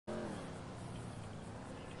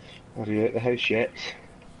Are you at the house yet?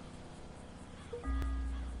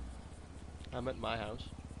 I'm at my house.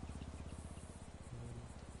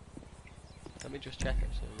 Let me just check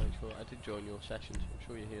actually and make sure. I did join your session, so I'm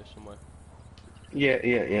sure you're here somewhere. Yeah.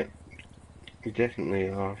 You definitely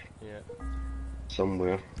are Yeah.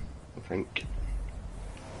 somewhere, I think.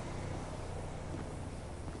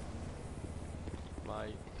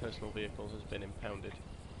 My personal vehicle has been impounded,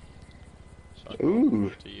 so I can't come Ooh,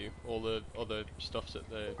 to you. All the other stuff's at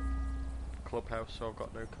the clubhouse, so I've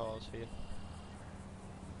got no cars here.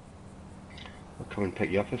 I'll come and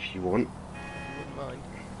pick you up if you want. If you wouldn't mind.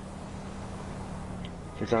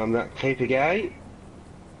 Because I'm that type of guy,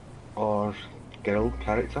 or girl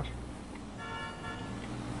character.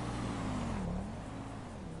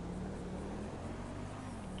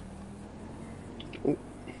 Oh,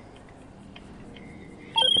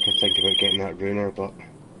 I did think about getting that ruiner, but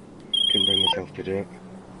couldn't bring myself to do it.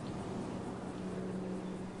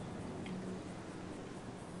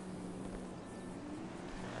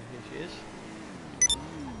 Here she is.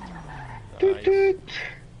 Toot Nice. toot!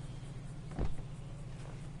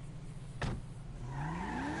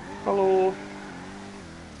 Hello!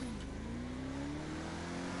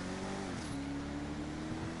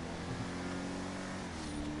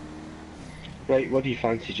 Right, what do you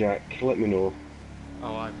fancy, Jack? Let me know.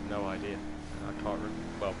 Oh, I've no idea. I can't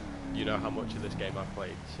well, you know how much of this game I've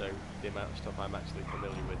played, so the amount of stuff I'm actually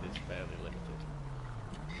familiar with is fairly limited.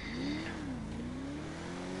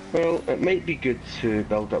 Well, it might be good to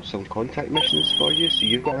build up some contact missions for you, so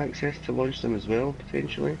you've got access to launch them as well,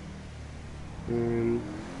 potentially.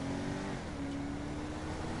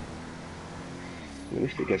 At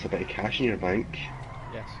least it gets a bit of cash in your bank.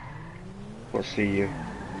 Yes. What say you?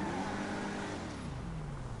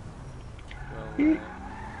 Well,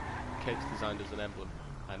 Kate's designed as an emblem,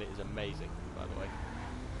 and it is amazing, by the way.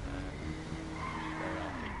 Which is very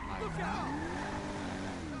arty.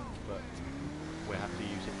 But we have to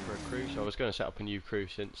use it for a crew, so I was going to set up a new crew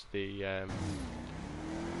since the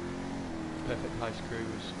Perfect Heist crew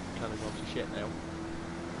has kind of gone to shit now.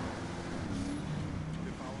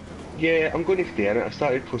 Yeah, I'm going to stay in it. I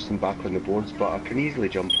started posting back on the boards, but I can easily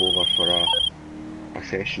jump over for a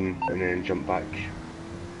session and then jump back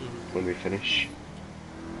when we finish.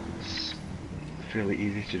 It's fairly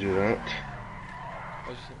easy to do that.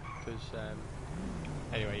 Because,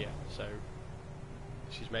 anyway, yeah, so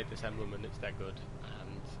she's made this emblem and it's that good,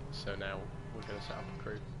 and so now we're going to set up a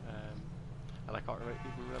crew. And I can't even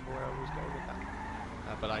remember where I was going with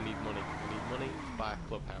that. But I need money. I need money to buy a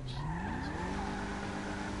clubhouse.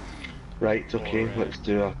 Right, okay, Or let's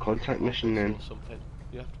do a contact mission then. or something.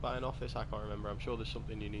 You have to buy an office? I can't remember. I'm sure there's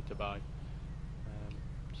something you need to buy.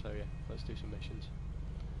 So yeah, let's do some missions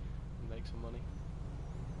and make some money.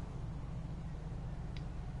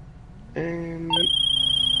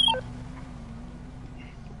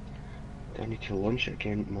 Do I need to launch it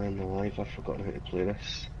again? Man alive, I've forgotten how to play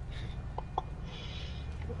this.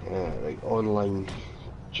 Right, online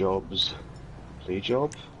jobs. Play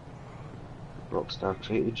job. Rockstar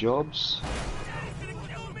created jobs.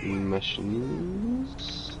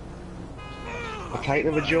 Missions. A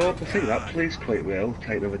titan of a job. I think that plays quite well.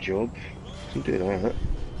 Titan of a job. Can do that.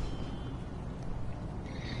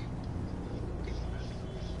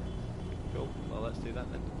 Cool. Well, let's do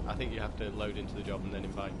that then. I think you have to load into the job and then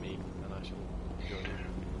invite me, and I shall join you.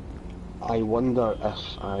 I wonder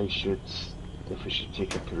if we should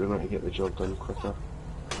take a Karuna to get the job done quicker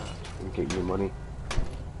and get you money.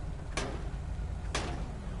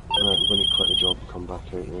 Right, I'm going to quit the job and come back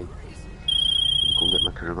out then. And go and get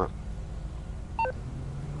my Karuna.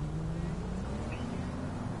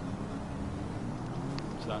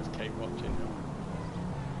 So that's Kate watching.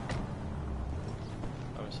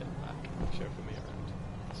 I was sitting back, chauffeur me around.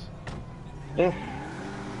 Yeah.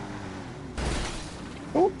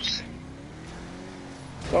 Oops.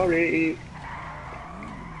 Sorry.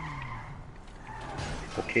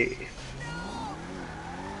 Okay.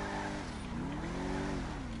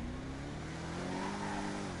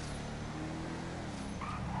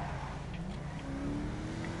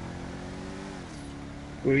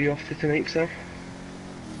 Where are you off to tonight, sir?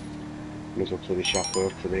 May as well play the chauffeur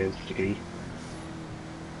to the nth degree.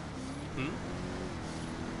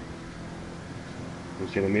 I'm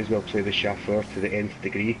saying I may as well play the chauffeur to the nth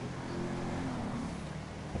degree.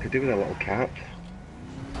 I could do with a little cap.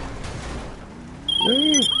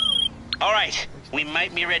 Alright, we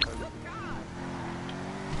might be ready.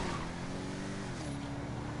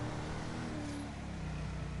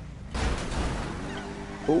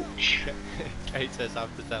 Oh, Kate says I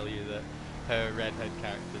have to tell you that her redhead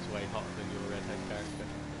character is way hotter than your redhead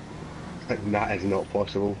character. that is not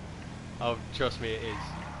possible. Oh, trust me, it is.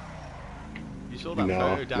 You saw that No,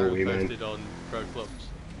 photo no Darren way, man. posted on Pro Clubs?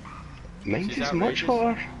 Mine's Which is is much outrageous.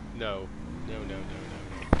 hotter. No.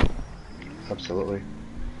 Absolutely.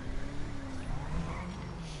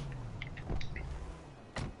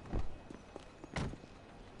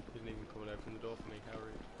 Didn't even come and open the door for me, how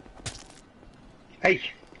rude. Hey!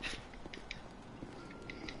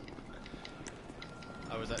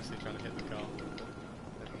 I was actually trying to hit the car, but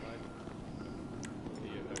never mind.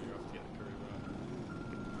 You're off to get the curry right.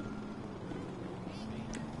 See?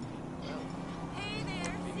 Well. Hey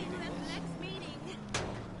there, see you at the next meeting.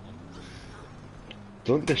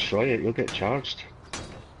 Don't destroy it, you'll get charged.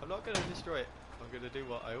 I'm not going to destroy it. I'm going to do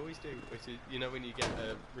what I always do, which is, you know when you get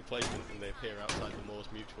a replacement and they appear outside the Moors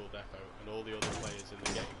Mutual Depot and all the other players in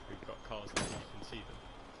the game who've got cars there, you can see them.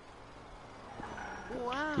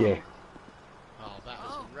 Wow. Yeah. Oh, that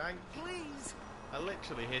was rank. Please. I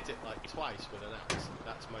literally hit it like twice with an axe.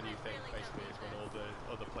 That's my new thing, basically, is when all the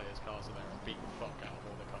other players' cars are there, I beat the fuck out of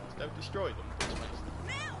all the cars. Don't destroy them, but smash them.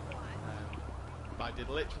 But I did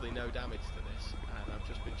literally no damage to this, and I've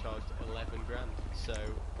just been charged 11 grand. So,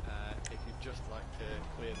 if you'd just like to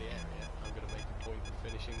clear the area, I'm going to make a point of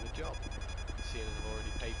finishing the job, seeing as I've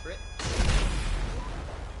already paid for it.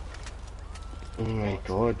 Oh my What?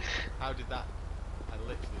 god. How did that? I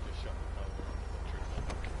literally just shot the car with a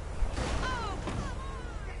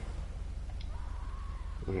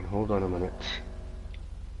rocket launcher. Hold on a minute.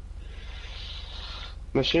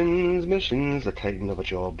 Missions, the titan of a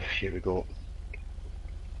job. Here we go.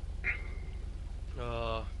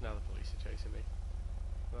 Oh, now the police are chasing me.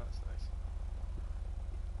 Well, that's nice.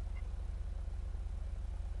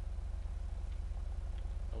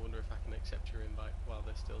 I wonder if I can accept your invite while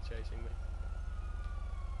they're still chasing me.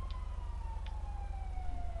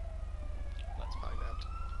 Let's find out.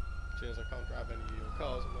 Seeing as I can't drive any of your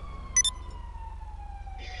cars, I'm not...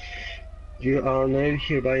 You are now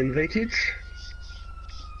hereby invited.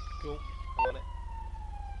 Cool, I'm on it.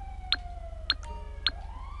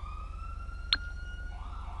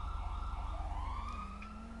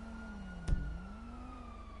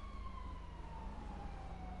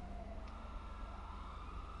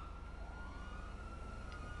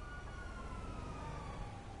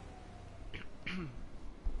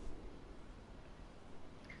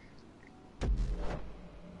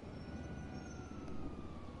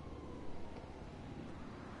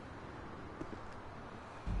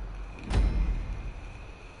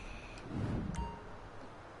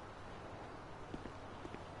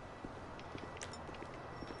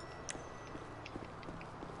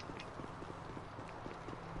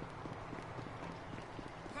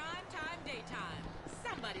 Prime time, daytime.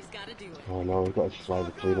 Somebody's got to do it. Oh no, we've got to fly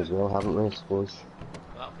the plane as well, haven't we, I suppose?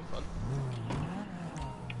 Well, that'll be fun.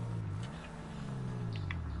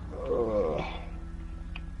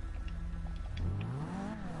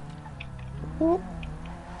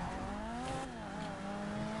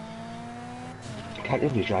 Can't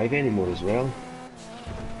really drive anymore as well.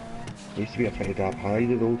 I used to be a pretty damn high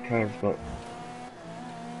with old cars, but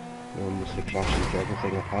I'm mostly crashing into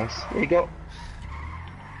everything I pass. There you go.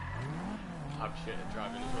 I'm shit at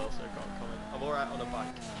driving as well, so I can't comment. I'm alright on a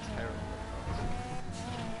bike. Terrible.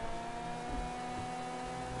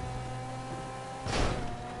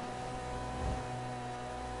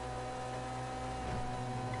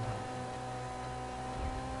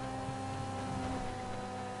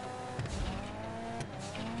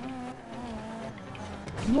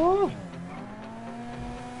 No.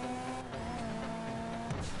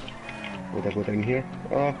 Would I go down here?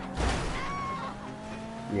 Oh.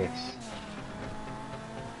 Yes.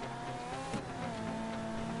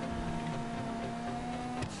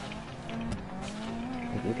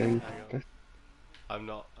 I go down this. I'm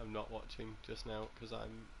not watching just now because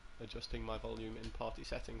I'm adjusting my volume in party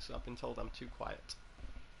settings, so I've been told I'm too quiet.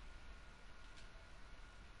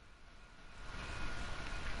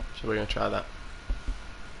 So we're going to try that.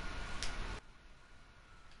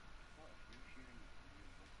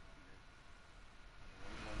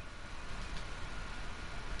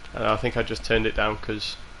 And I think I just turned it down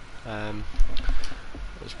because I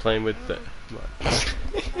was playing with the...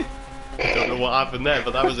 I don't know what happened there,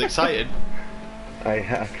 but that was exciting. I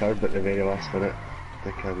hit a curb at the very last minute,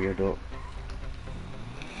 like a weirdo.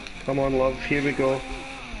 Come on, love, here we go.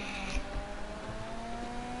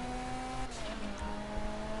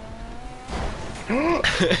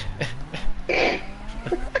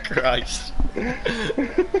 Christ.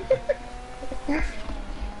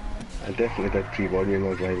 I definitely did pre-warn you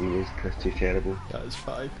while driving these, it's too terrible. That is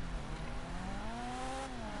fine.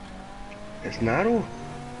 It's narrow.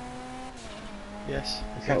 Yes.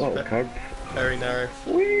 It's that little curb. Very narrow.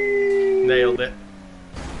 Whee! Nailed it.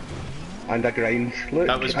 And a grind. Look,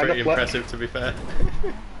 That was and a pretty flip. impressive, to be fair.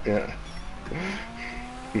 Yeah.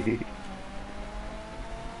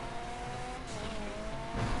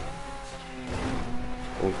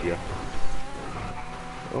 Oh dear.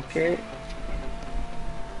 Okay.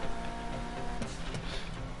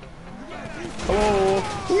 Hello!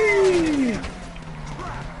 Whee!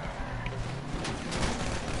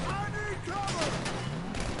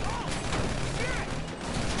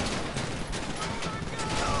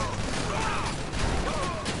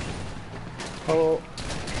 Hello!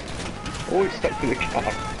 Oh, he's stuck to the car.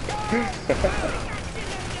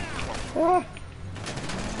 Ah.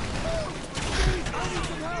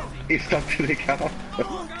 He's stuck to the car. I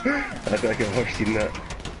don't think I've ever seen that.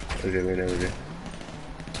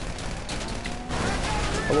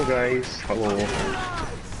 Hello guys, hello.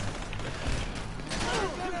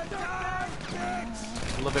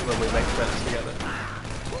 I love it when we make friends together.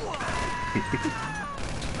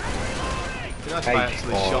 It'd be nice if I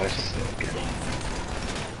actually shot something.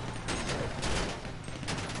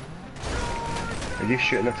 Are you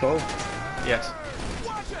shooting at all? Yes.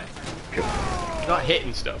 Cool. Not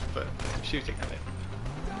hitting stuff, but shooting at it.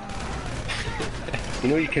 You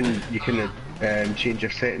know you can change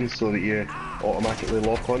your settings so that you automatically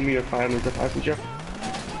lock on when you're firing as a passenger.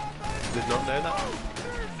 Did not know that.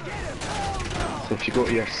 So if you go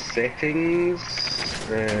to your settings,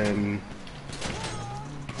 and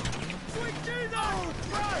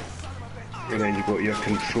then you go to your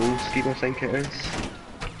control scheme, I think it is.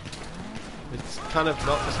 It's kind of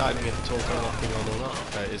not deciding if it's auto locking on or not.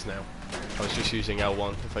 It is now. I was just using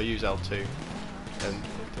L1. If I use L2, then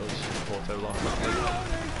it does auto lock.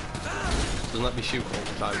 Doesn't let me shoot all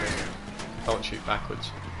the time though. I can't shoot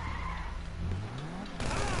backwards.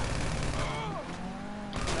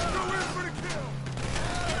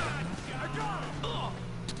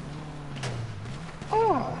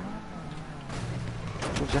 Oh!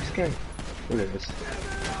 What's this guy? Look at this.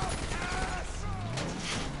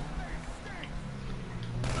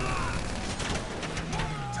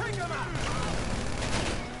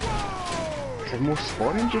 Is there more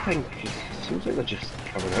spawning, do you think? It seems like they're just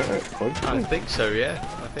coming out of it constantly. I think so, yeah.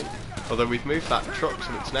 I think. Although we've moved that truck,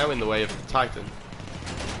 so it's now in the way of the Titan.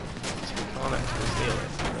 So we can't actually steal it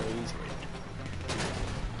very easily.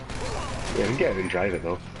 Yeah, we can get out and drive it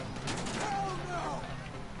though.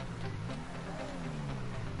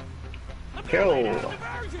 Kill!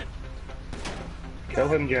 Kill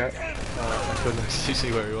him, Jack. Oh my goodness, did you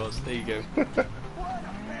see where he was? There you go.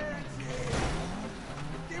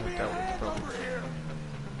 Down with the problem.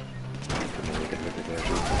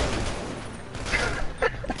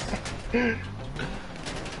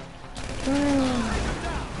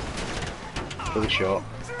 Good shot.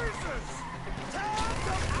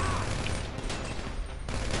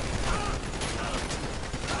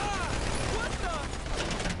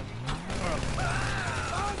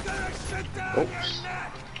 Oops.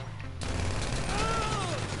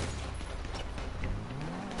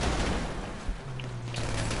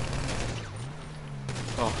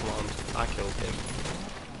 Oh, come on. I killed him.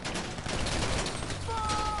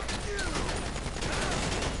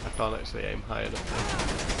 I can't actually aim high enough.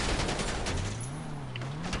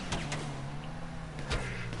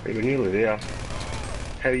 Right, we're nearly there.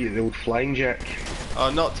 How are you, the old flying jack?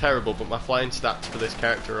 Oh, not terrible, but my flying stats for this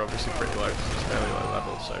character are obviously pretty low, because it's fairly low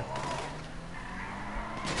level, so...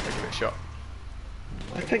 I'll give it a shot.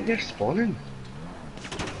 I think they're spawning.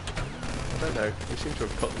 I don't know, we seem to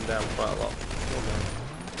have cut them down quite a lot. Oh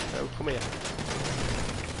no. No, come here.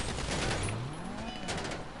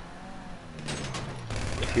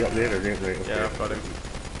 Is he up there or right? Okay. Yeah, I've got him.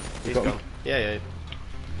 He's got gone. him? Yeah.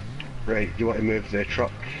 Right, you want to move the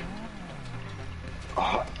truck?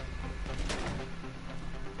 Oh.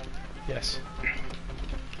 Yes.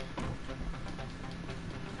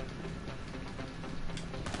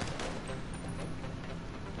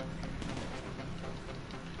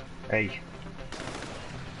 Hey.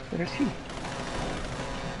 Where is he?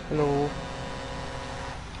 Hello.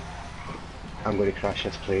 I'm going to crash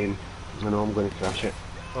this plane. I know I'm going to crash it.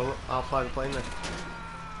 Well, I'll fly the plane then.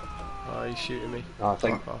 Oh, he's shooting me. I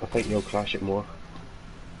think Fuck off. you'll crash it more.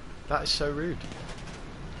 That is so rude.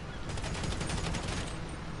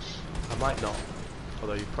 I might not,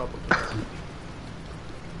 although you probably will.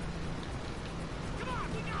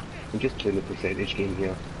 I'm just playing the percentage game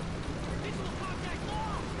here.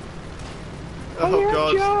 Oh Hi,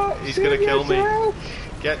 god, Joe. he's gonna Save kill me. yourself.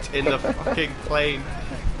 Get in the fucking plane.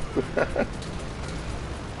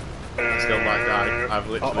 I still might die. I've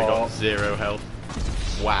literally got 0 health.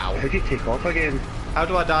 Wow. How do you take off again? How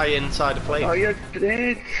do I die inside a plane? Oh, you're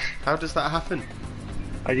dead. How does that happen?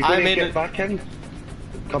 Are you going I'm to in get a- back in?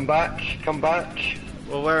 Come back, come back.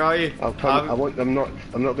 Well, where are you? I'll turn. I'm not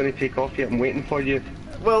going to take off yet. I'm waiting for you.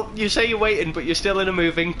 Well, you say you're waiting, but you're still in a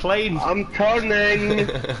moving plane. I'm turning.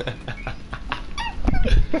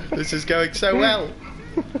 This is going so well.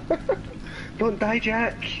 Don't die,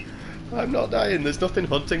 Jack. I'm not dying. There's nothing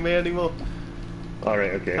hunting me anymore. All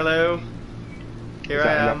right. Okay. Hello. Here Is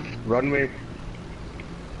I that am. enough runway?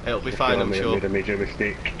 It'll be fine, I'm sure. Made a major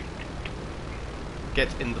mistake.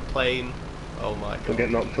 Get in the plane. Oh my god. Don't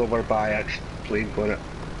get knocked over by a plane going at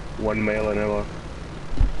 1 mile an hour.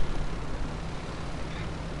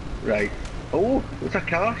 Right. Oh, it's a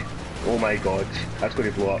car. Oh my god, that's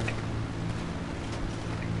going to blow up.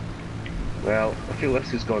 Well, I feel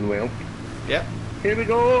this has gone well. Yep. Here we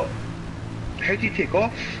go. How do you take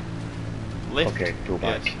off? Lift. Okay, go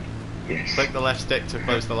back. Yes. Yes. Click the left stick to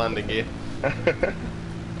close the landing gear.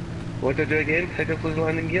 What do I do again? How do I close the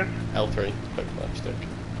landing gear? L3. Click the left stick.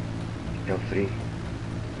 L3.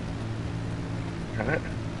 That?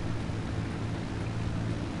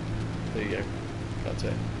 There you go. That's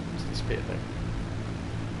it. It's the speed thing.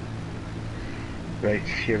 Right,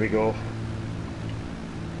 here we go.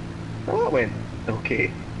 Oh, that went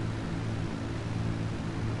okay.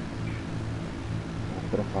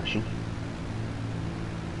 Bit of flashing.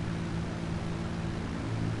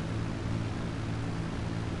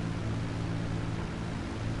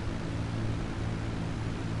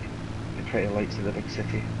 The pretty lights of the big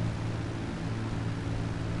city.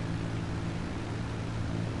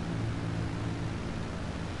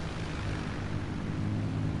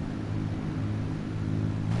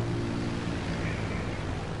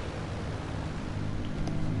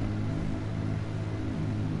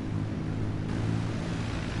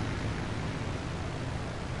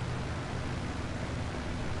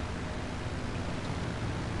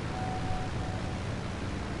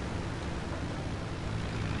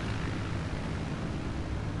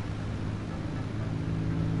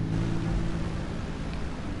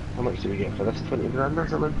 How much do we get for this? 20 grand or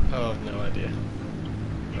something? Oh, no idea.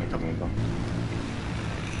 I can't remember.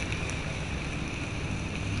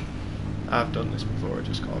 I've done this before, I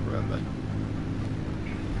just can't remember.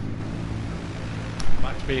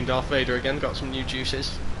 Back to being Darth Vader again, got some new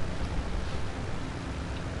juices.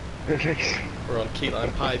 Nice. We're on key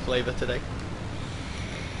lime pie flavour today.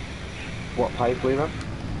 What pie flavour?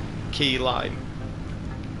 Key lime.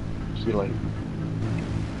 Key lime.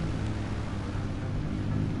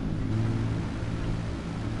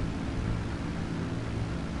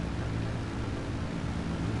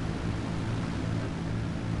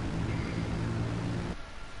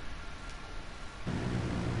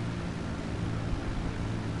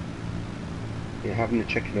 You're having the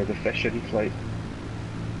chicken or the fish in flight.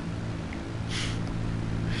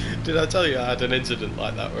 Did I tell you I had an incident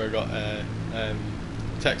like that where I got a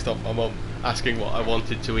text off my mum asking what I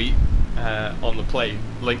wanted to eat on the plane,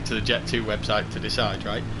 linked to the Jet2 website to decide,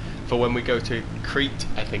 right? For when we go to Crete,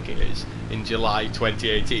 I think it is, in July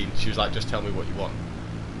 2018. She was like, just tell me what you want.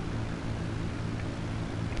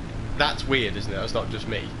 That's weird, isn't it? That's not just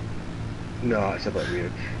me. No, it's a bit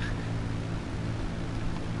weird.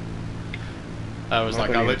 I was like,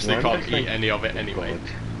 I literally can't eat any of it anyway.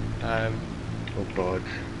 Oh god.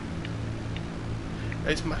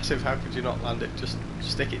 It's massive, how could you not land it? Just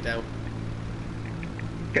stick it down.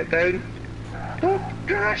 Get down. Don't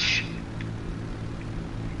crash.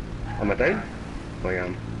 Am I down? Oh, I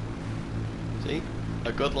am. See?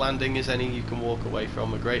 A good landing is any you can walk away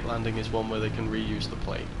from. A great landing is one where they can reuse the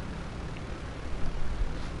plane.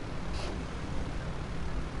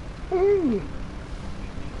 Ooh.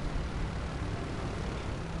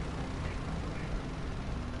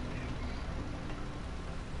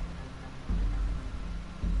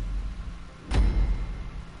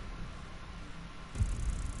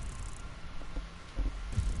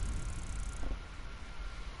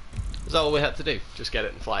 Is that all we had to do? Just get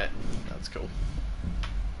it and fly it? That's cool.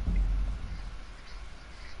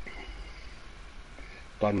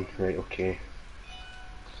 Done. Right, okay.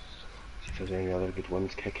 See if there's any other good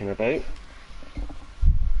ones kicking about.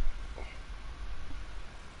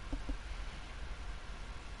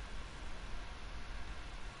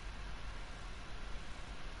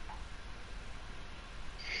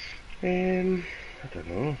 I don't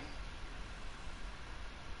know.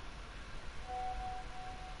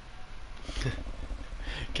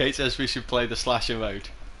 Kate says we should play the slasher mode.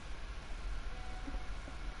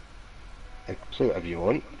 I can play whatever you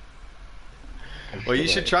want. Well, you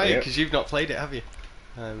should try it because you've not played it, have you?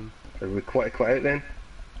 Are we quite out then?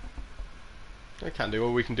 I can do,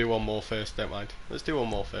 or we can do one more first, don't mind. Let's do one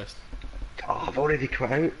more first. Oh, I've already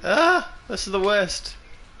quit out. Ah! This is the worst.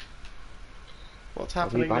 What's Are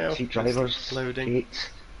we happening now? backseat It's drivers, loading.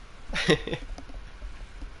 Kate?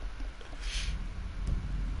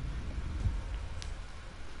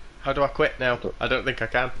 How do I quit now? I don't think I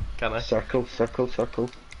can I? Circle, circle, circle.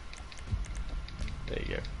 There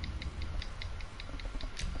you go.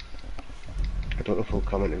 I don't know if we'll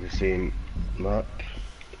come into the same map,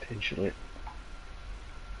 potentially.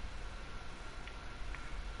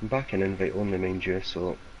 I'm back in invite only, mind you,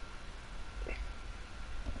 so...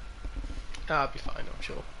 I'll be fine, I'm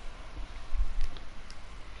sure.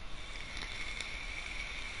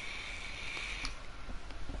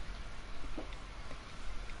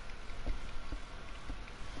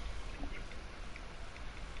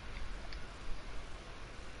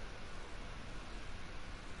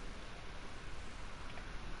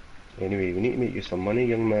 Anyway, we need to make you some money,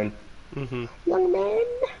 young man. Mhm. Young man!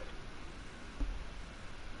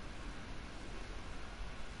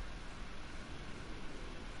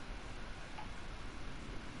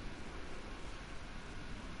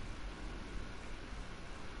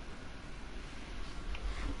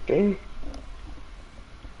 Okay.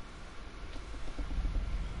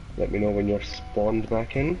 Let me know when you're spawned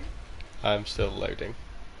back in. I'm still loading.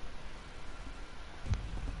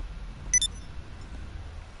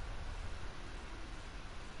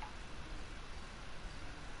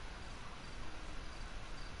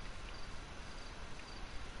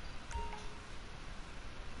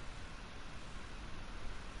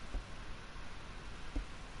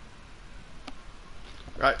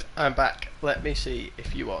 Right, I'm back. Let me see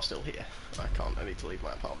if you are still here. I can't, I need to leave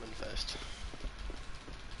my apartment first.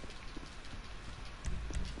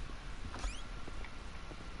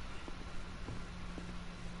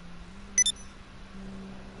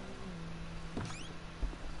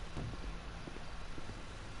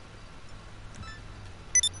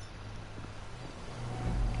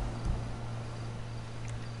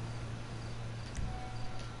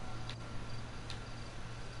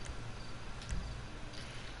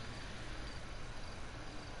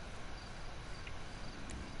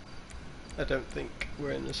 I don't think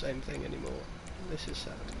we're in the same thing anymore. This is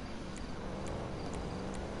sad.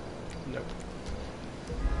 Nope.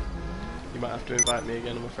 You might have to invite me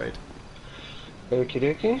again, I'm afraid. Okie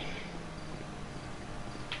dokie.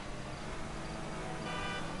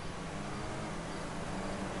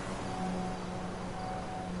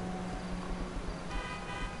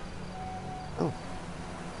 Oh.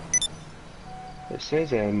 It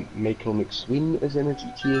says Michael McSween is in a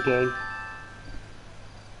GTA gang.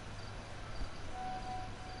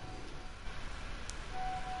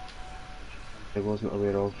 I wasn't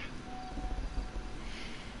aware of.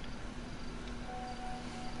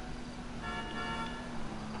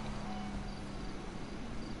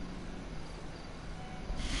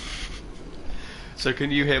 So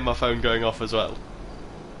can you hear my phone going off as well?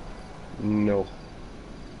 No.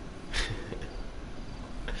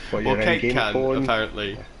 What, Well, your Kate in-game can, phone?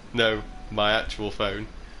 apparently. No, my actual phone.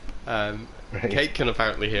 Right. Kate can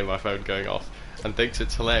apparently hear my phone going off and thinks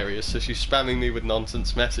it's hilarious, so she's spamming me with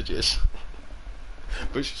nonsense messages.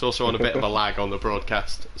 But she's also on a bit of a lag on the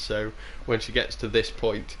broadcast, so when she gets to this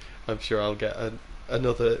point, I'm sure I'll get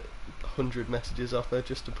another 100 messages off her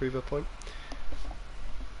just to prove her point.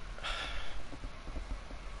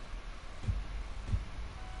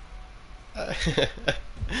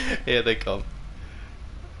 Here they come.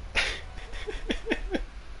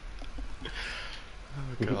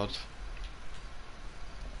 Oh god.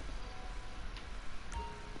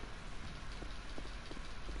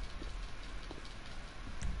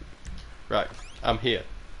 Right, I'm here.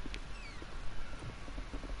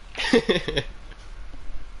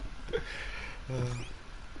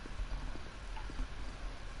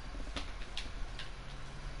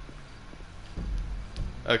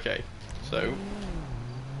 Okay, so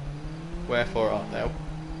wherefore art thou?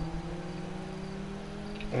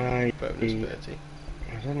 Bonusbertie.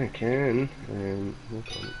 I don't know, can. Hold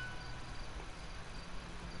on.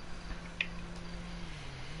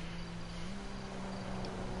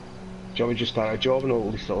 Do you want me to just start a job and at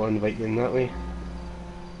least I'll invite you in that way?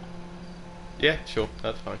 Yeah, sure,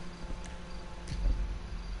 that's fine.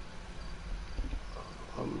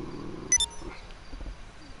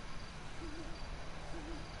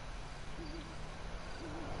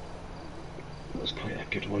 That's quite a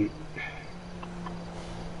good one.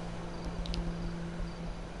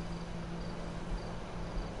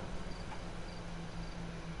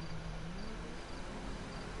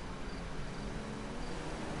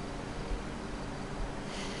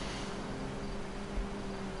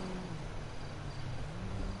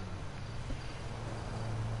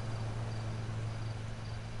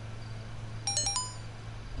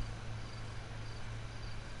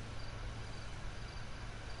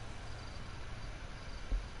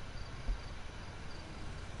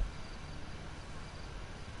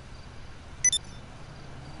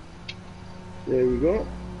 There we go.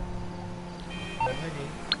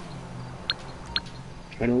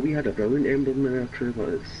 I know we had a brilliant emblem in our crew, but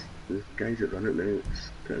it's the guys that run it now, it's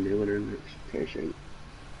put a new one in, it's terrifying.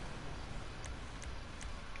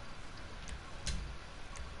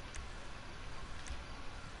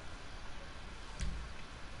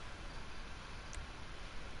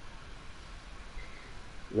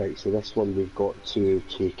 Right, so this one we've got to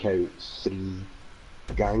take out 3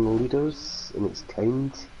 gang leaders, and it's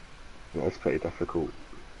timed. That's pretty difficult.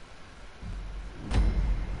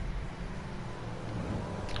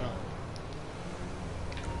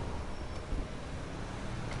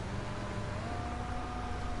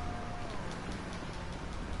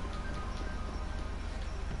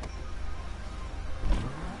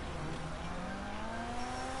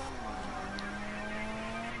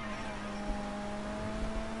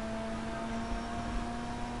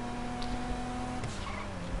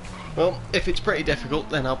 Well, if it's pretty difficult,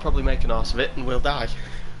 then I'll probably make an arse of it and we'll die.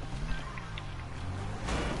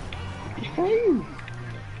 You're fine.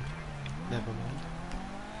 Never mind.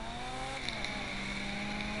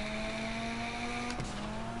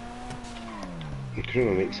 The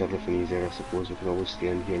crew makes everything easier, I suppose. We can always stay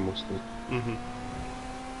in here mostly.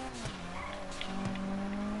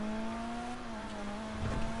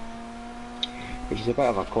 Which is a bit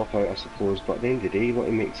of a cop-out, I suppose, but at the end of the day, you want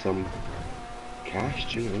to make some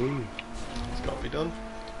cash, do you know what I mean? It's got to be done.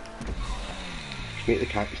 Make the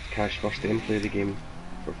cash first, then play the game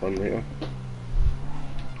for fun later.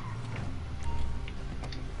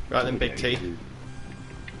 Right then, Big T.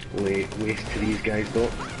 Waste to these guys,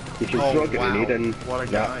 though. You can Oh throw a wow, grenade in. what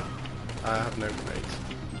a guy. I have no grenades.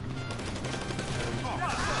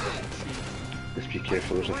 Just be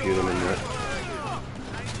careful, there's a few of them in there.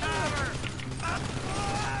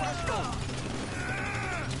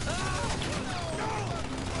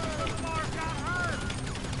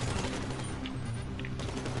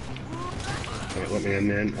 Right, let me in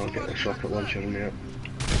then, I'll get the rocket launcher in there.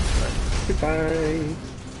 Goodbye!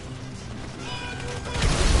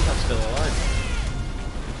 I'm still alive.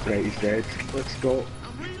 Right, he's dead. Let's go.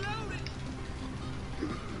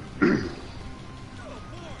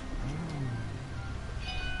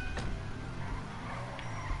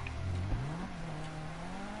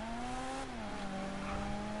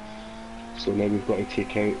 So now we've got to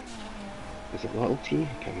take out, is it little T?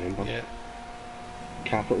 I can't remember. Yeah.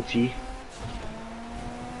 Capital T.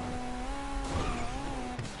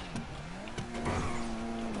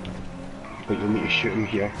 But you'll need to shoot him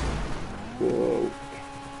here. Whoa.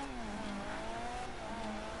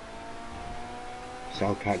 So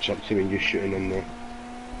I'll catch up to you when you're shooting in there.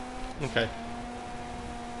 Okay.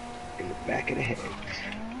 In the back of the head.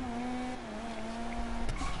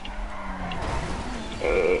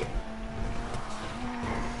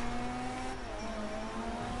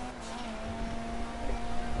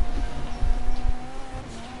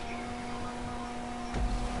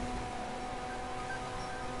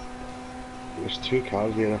 There's 2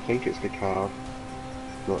 cars there, I think it's the car,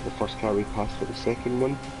 not the first car we passed, but the second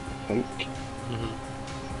one, I think.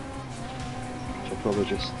 So I'll probably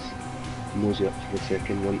just mosey up to the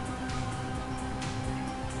second one.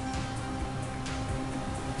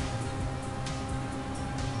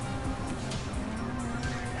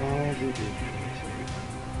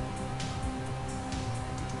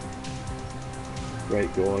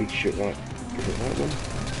 Right, go on, shoot that. Is it that one?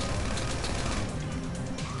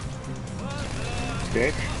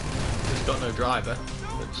 Dead. It's got no driver,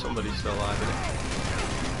 but somebody's still alive in it.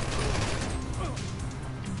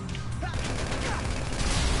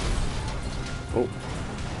 Oh.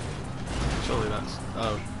 Surely that's...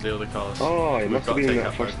 oh, the other cars. Oh, it We've must got have to been take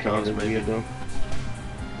that out first both car, cars, that's maybe. weird though.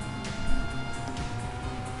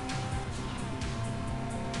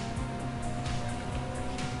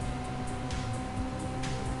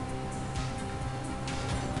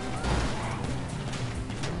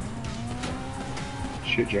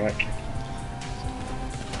 Shoot Jack.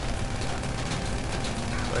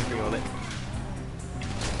 Working on it.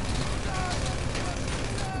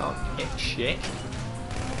 Oh, hit shit.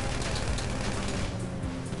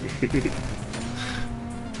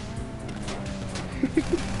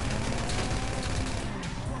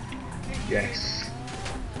 Yes.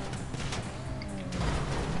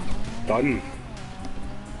 Done.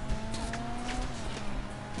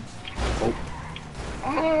 Oh.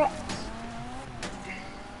 Ah!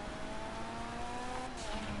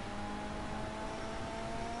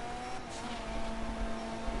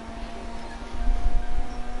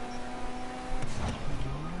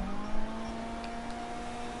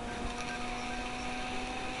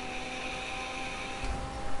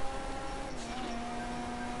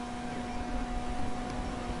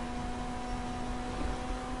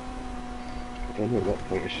 don't know at what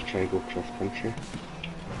point I should try and go cross country.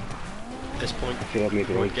 At this point, I feel I've made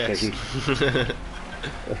the wrong decision.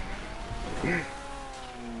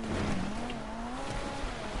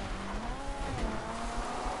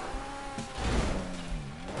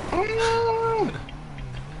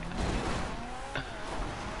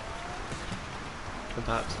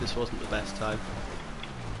 Perhaps this wasn't the best time.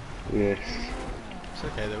 Yes. It's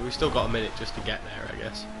okay though, we've still got a minute just to get there, I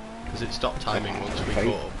guess. Because it stopped timing once we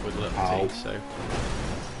caught up with Little T, so...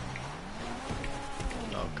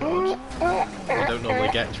 Oh god. I don't normally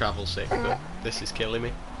get travel sick, but this is killing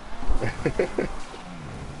me.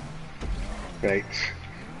 Right.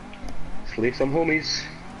 Slay some homies.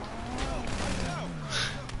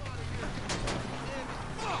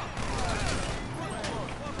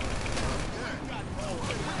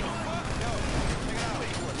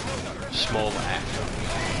 Small F.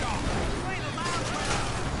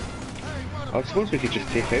 I suppose we could just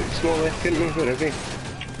take out small F, couldn't we? Where is he?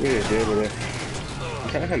 Where is he over there? Is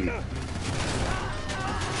that him?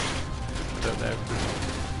 Don't know.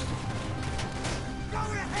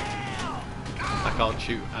 I can't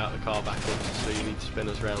shoot out the car backwards, so you need to spin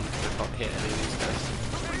us round. I can't hit any of these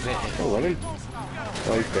guys. Oh, women.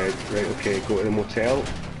 Oh, he's dead. Right, okay, go to the motel.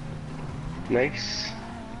 Nice.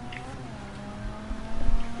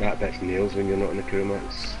 That bit's nails when you're not in the crew, man.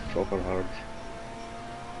 It's proper hard.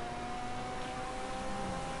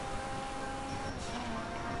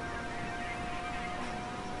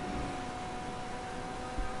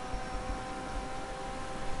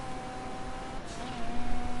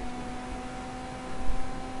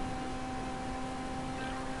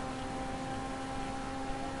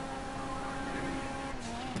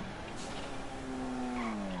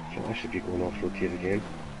 I should be going off-road here again.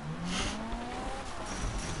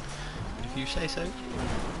 If you say so.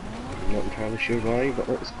 I'm not entirely sure why, but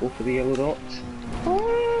let's go for the yellow dot.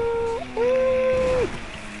 Oh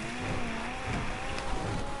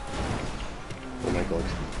my god.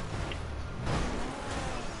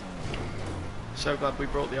 So glad we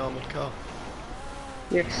brought the armoured car.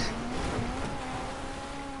 Yes.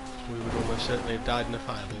 We would almost certainly have died in a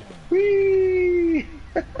fire. Whee!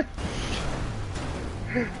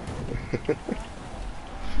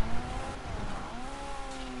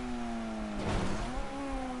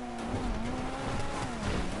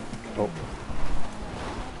 Oh.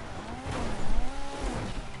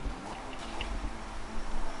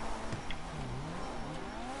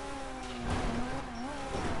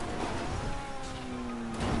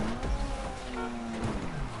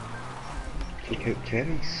 Take out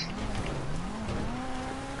Terence.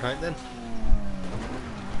 Right then.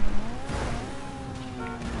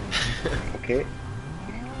 Okay.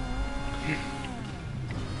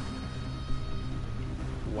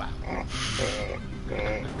 Wow.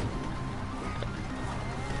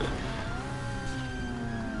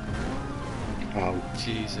 Ow.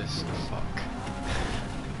 Jesus fuck.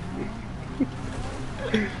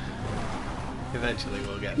 Eventually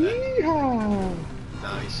we'll get there. Yeehaw!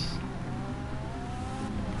 Nice.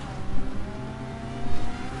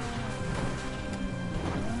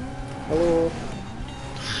 Hello.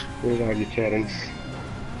 Where are you, Terence?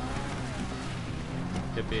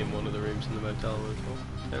 Could be in one of the rooms in the motel room. Oh,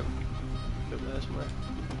 no. Up there somewhere.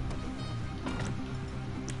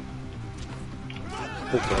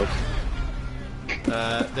 Oh god.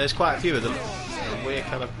 There's quite a few of them, and we're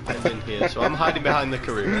kind of penned in here, so I'm hiding behind the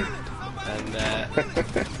Karoo, and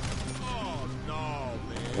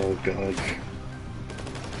Oh god.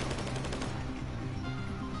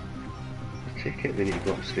 Take it, they need to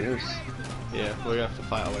go upstairs. yeah, we're gonna have to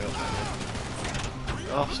fight our way up there.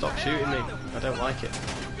 Oh, stop shooting me, I don't like it.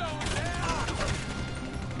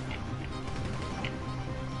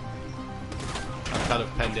 I'm kind of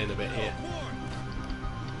penned in a bit here.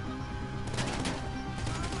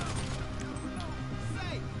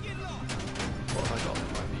 What have I got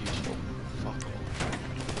that might be useful? Fuck all.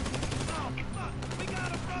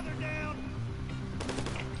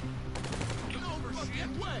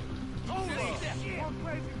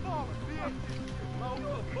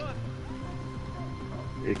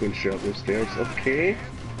 You're going straight up those stairs. Okay.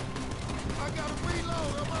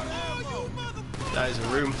 That is a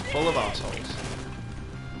room full of arseholes.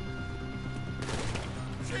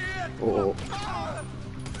 Oh.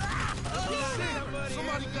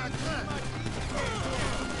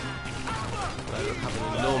 I don't have an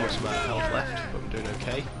enormous amount of health left, but I'm doing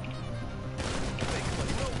okay.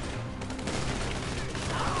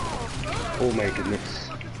 Oh my goodness.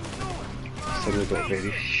 Suddenly got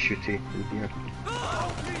very shooty in here.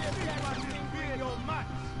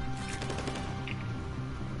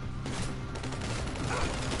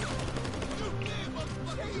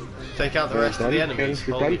 Take out the Well rest of done, the enemies. Kenneth,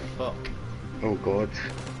 we're Holy done. fuck. Oh god.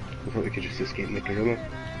 I thought we could just escape in the Kuruma.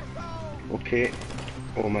 Okay.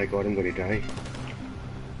 Oh my god, I'm gonna die.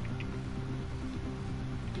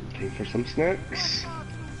 Time for some snacks.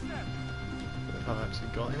 If I've actually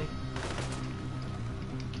got any.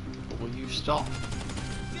 Will you stop?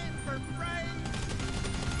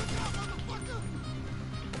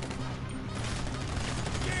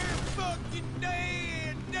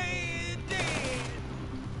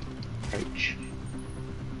 Ouch.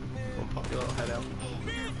 We'll pop your little head out.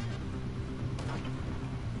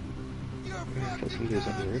 I thought somebody was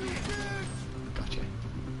up the roof. Gotcha.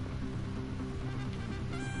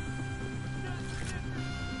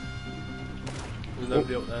 There's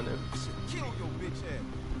nobody up there now.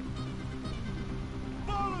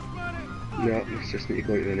 No, let's just need to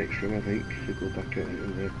go to the next room, I think. If we go back out into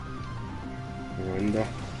the veranda.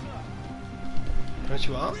 Right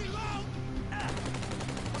you are.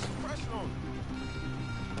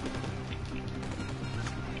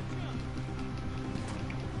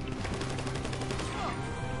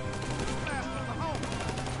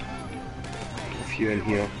 A few in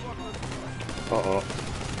here. Uh-oh.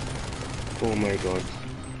 Oh my god.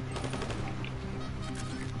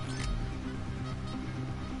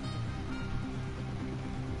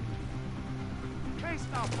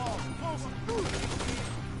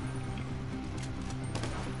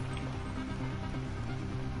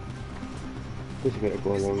 Just gotta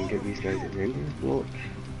go along and get these guys at the end of the block.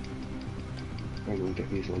 And we'll get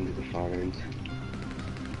these ones at the far end.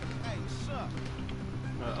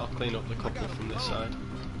 Right, I'll clean up the couple from this side.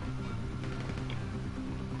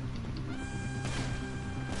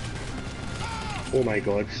 Oh my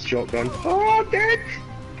god, shotgun. Oh, I'm dead!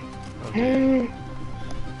 Okay.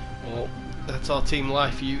 Well, that's our team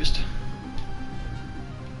life used.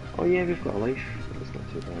 Oh yeah, we've got a life. That's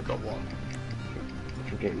not too bad. I've got one.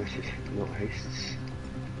 Forgetting this is not heists.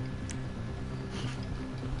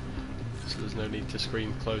 So there's no need to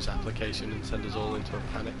screen close application and send us all into a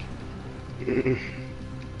panic.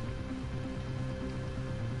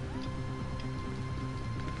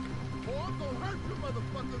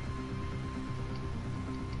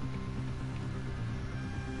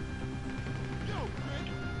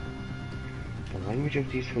 The language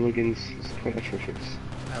of these hooligans is quite atrocious.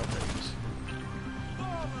 Outrageous.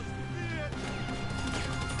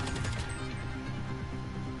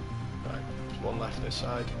 Right, there's one left this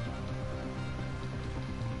side.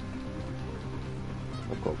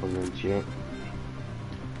 I've got one round here.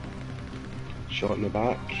 Shot in the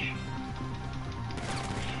back.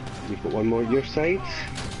 You've got one more on your side.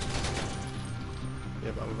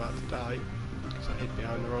 Yeah, but I'm about to die because I hid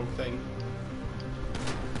behind the wrong thing.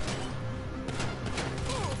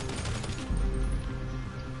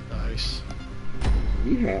 Nice.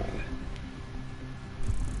 Yeah.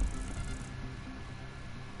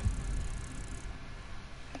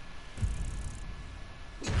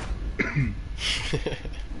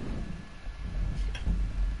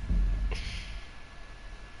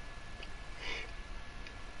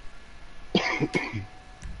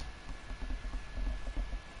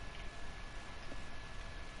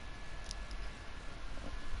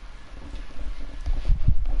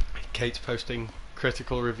 Kate's posting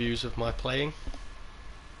critical reviews of my playing.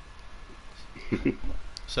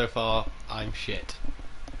 So far, I'm shit.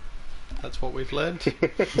 That's what we've learned.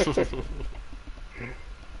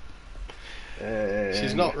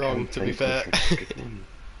 She's not wrong, to be fair.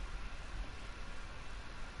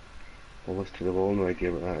 Balls to the wall, no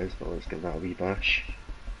idea what that is, but let's get that a wee bash.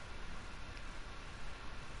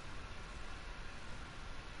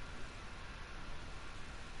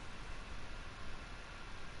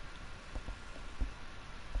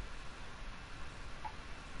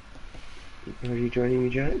 Are you joining me,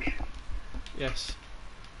 Jack? Yes,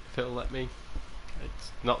 if it'll let me.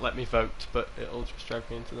 It's not let me vote, but it'll just drag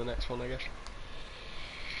me into the next one, I guess.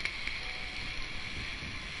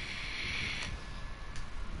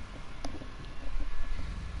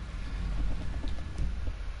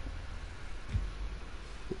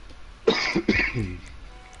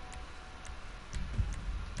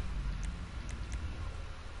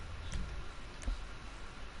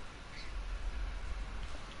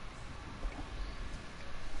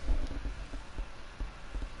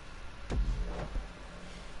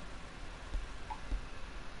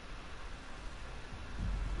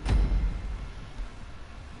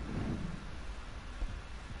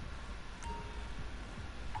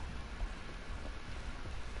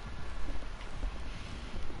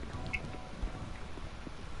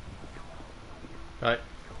 Right,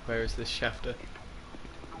 where is this shafter?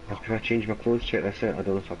 Oh, can I change my clothes? Check this out. I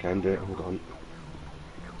don't know if I can do it. Hold on.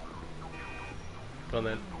 Go on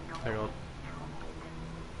then. Hang on.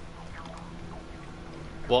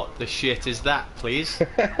 What the shit is that, please?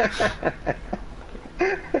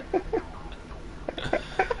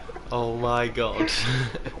 Oh my god.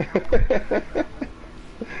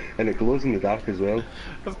 And it glows in the dark as well.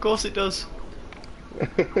 Of course it does.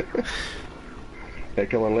 Right,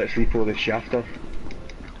 come on, let's repo this shafter.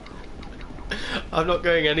 I'm not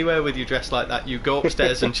going anywhere with you dressed like that. You go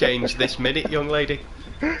upstairs and change this minute, young lady.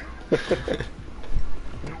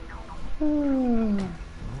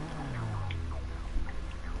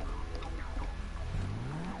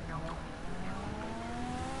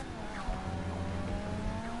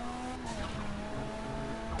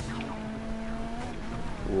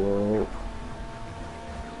 Whoa.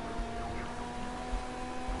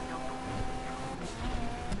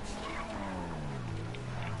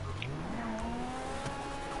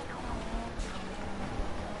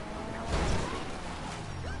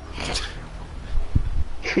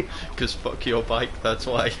 Because fuck your bike, that's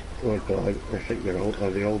why. Oh god, I think are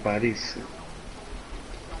they all baddies?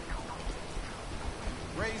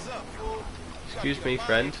 Raise up, fool. Excuse me,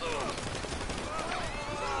 friend.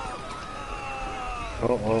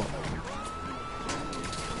 Uh-oh.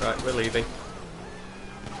 Right, we're leaving.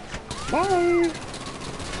 Bye!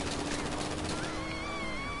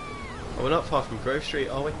 Oh, we're not far from Grove Street,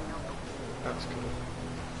 are we? That's cool.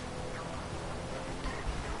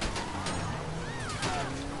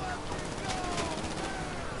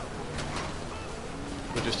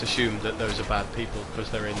 We'll just assume that those are bad people because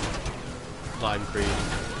they're in lime green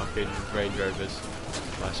fucking Range Rovers.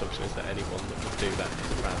 My assumption is that anyone that would do that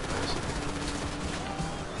is a bad person.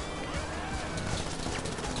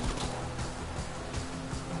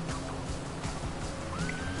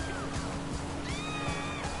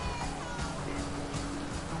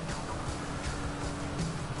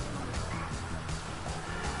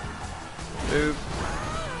 Move.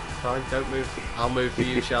 Fine, don't move. I'll move for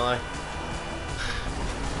you, shall I?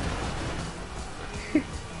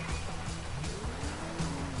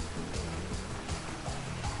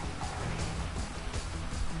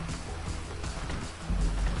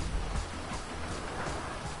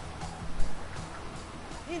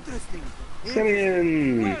 Interesting.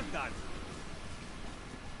 Simeon! Well done.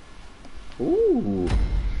 Ooh!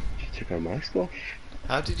 She took her mask off.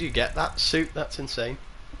 How did you get that suit? That's insane.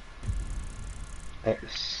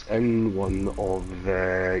 It's in one of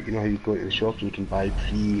the, you know how you go to the shop and you can buy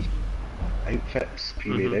pre-outfits,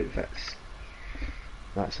 pre-made outfits?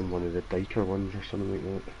 That's in one of the biker ones or something like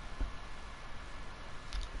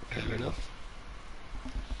that. Fair enough.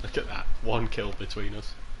 Look at that. One kill between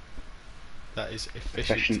us. That is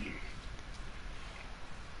efficient.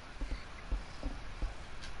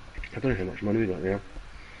 I don't know how much money we got there.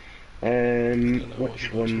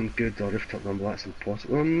 Which one good or rooftop rumble? That's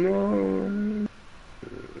impossible. Oh no!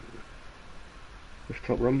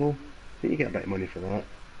 Rooftop rumble? I think you get a bit of money for that.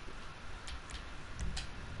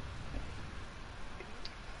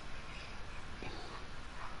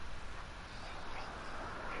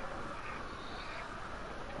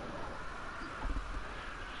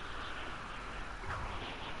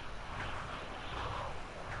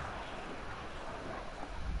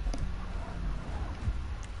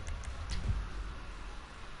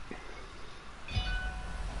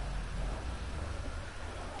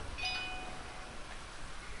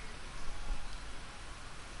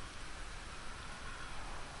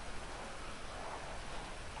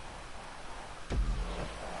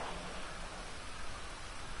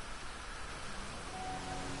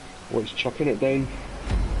 What's chucking it down?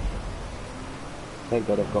 Thank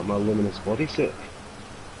God I've got my luminous bodysuit.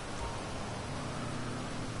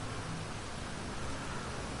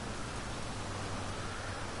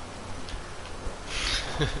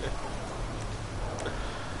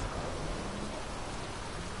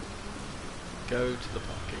 Go to the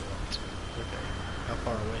parking lot. Okay. How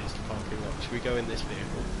far away is the parking lot? Should we go in this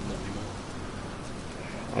vehicle? Not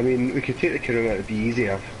anymore. I mean, we could take the Karoo out, it'd be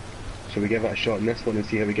easier. So we give it a shot in this one and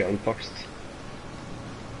see how we get on first.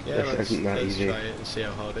 Yeah, This isn't that let's easy. try it and see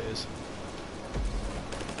how hard it is.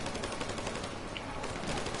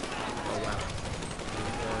 Oh wow.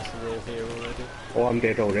 They're all here already. Oh, I'm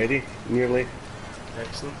dead already, nearly.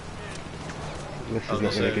 Excellent. This is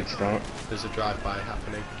not a good start. There's a drive-by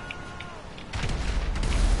happening.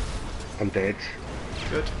 I'm dead.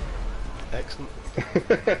 Good. Excellent.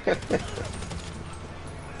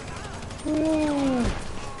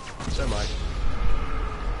 So am I.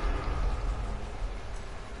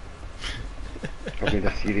 I've made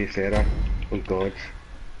a serious error. Oh God.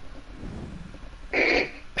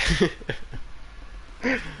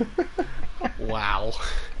 Wow.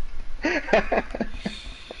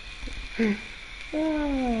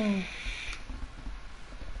 Ah.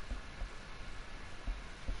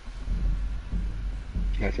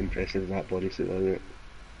 That's impressive, that bodysuit, isn't it?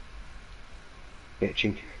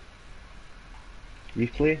 Etching.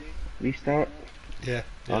 Replay? Restart? Yeah,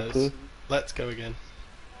 Aku? let's go again.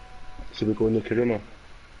 So we're going to Karuna?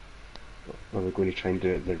 Or we're going to try and do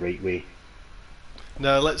it the right way?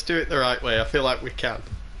 No, let's do it the right way. I feel like we can.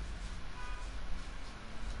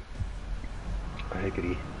 I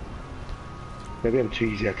agree. Maybe I'm too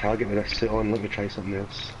easy a target with this suit on, let me try something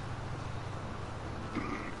else.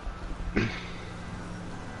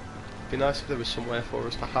 Be nice if there was somewhere for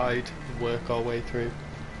us to hide and work our way through.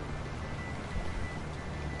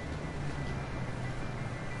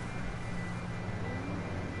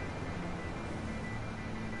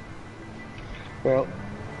 Well,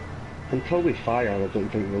 until we fire, I don't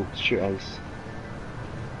think they'll shoot us.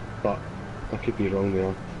 But I could be wrong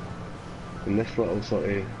there. And this little sort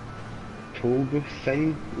of toll booth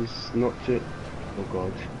thing is not too... Oh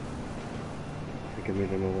god. I think I made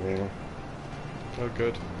another error. Oh,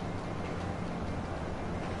 good.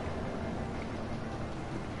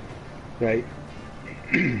 Right.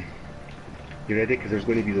 You ready? Because there's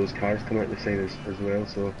going to be those cars coming out the side as well,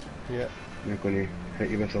 so Yeah. they're going to hit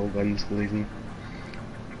you with all guns blazing.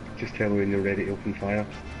 Just tell me when you're ready to open fire.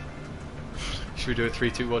 Should we do a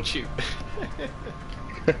 3, 2, 1 shoot?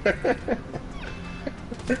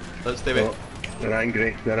 Let's do it. Oh, they're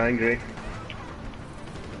angry, they're angry.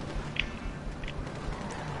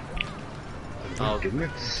 I'll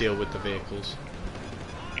Goodness. deal with the vehicles.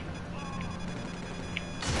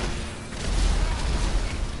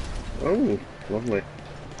 Oh, lovely.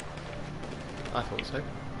 I thought so.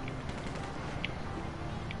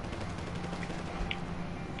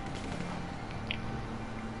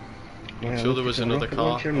 I'm Yeah, sure there look was at the another rocket car. I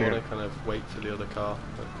launcher in want there. to kind of wait for the other car.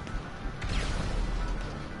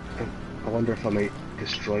 But I wonder if I might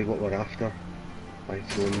destroy what we're after by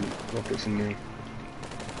throwing rockets in there.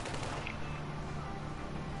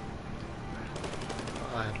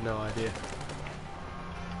 I have no idea.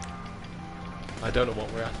 I don't know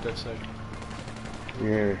what we're after, so...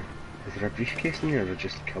 Yeah. Is there a briefcase in there or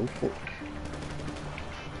just kill folk?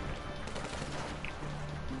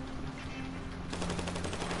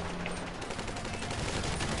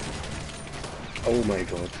 Oh my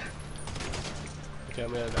god. Okay,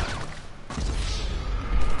 I'm gonna die.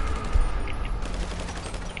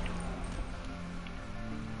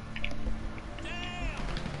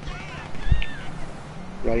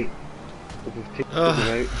 Right. We've taken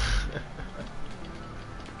them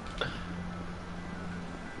out.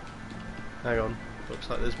 Hang on. Looks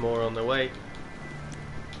like there's more on the way.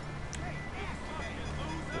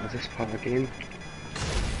 What is this part again?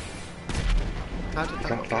 How did Is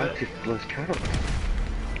that that bad work? to lose carrot?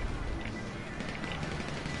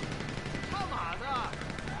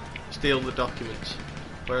 Steal the documents.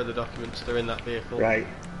 Where are the documents? They're in that vehicle. Right.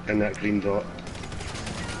 And that green dot.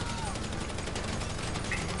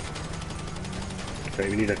 Right,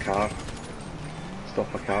 we need a car.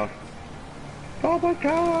 Stop a car. Stop a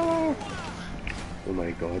car! Oh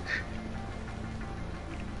my god.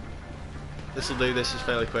 This'll do, this is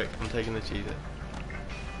fairly quick. I'm taking the cheeser.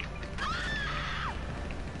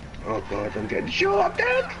 Oh god, I'm getting shot, I'm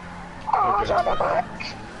dead! Oh, son of a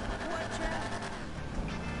bitch!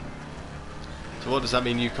 So what does that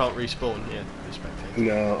mean? You can't respawn? Yeah, be spectator.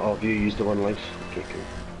 No, oh, have you used the one life? Okay, cool.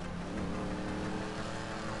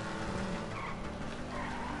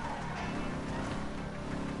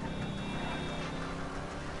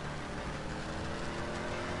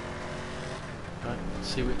 Right, let's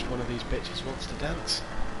see which one of these bitches wants to dance.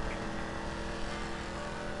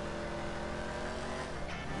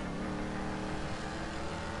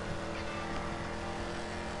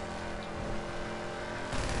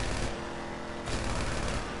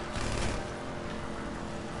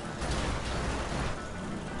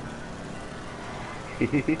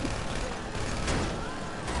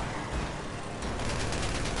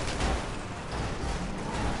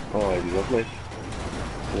 Oh, lovely.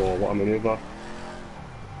 Whoa, what a manoeuvre.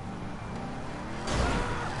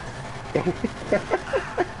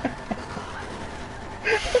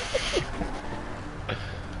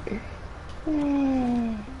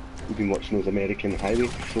 We've been watching those American highway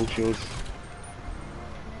patrol shows.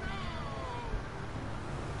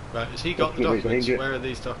 Right, has he got the Right behind documents? you. Where are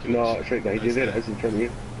these documents? No, it's right behind you, It's there it is in front of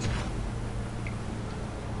you.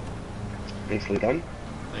 Nicely done.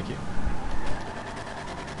 Thank you.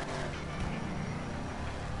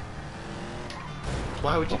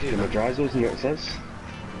 Why would you Off do to that? Madrazo's and that's us.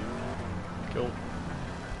 Cool.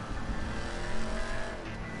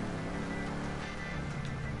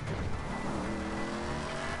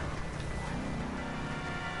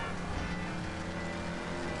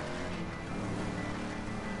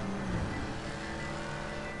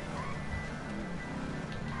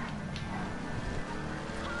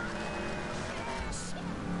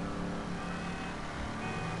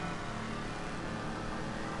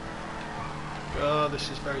 this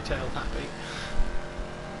is very tail happy.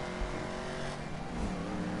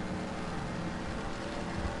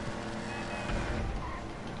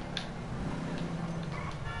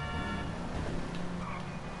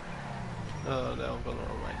 Oh no, I've gone the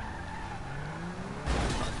wrong way.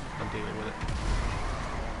 I'm dealing with it.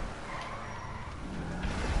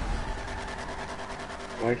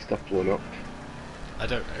 Why is stuff blown up? I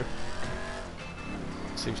don't know.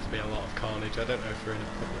 Seems to be a lot of carnage. I don't know if we're in a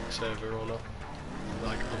public server or not.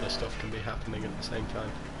 Like other stuff can be happening at the same time.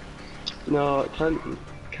 No, it can't in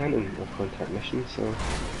a contact mission, so...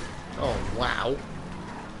 Oh wow.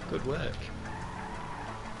 Good work.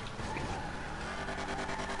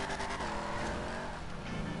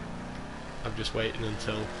 I'm just waiting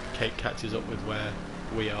until Kate catches up with where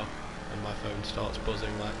we are and my phone starts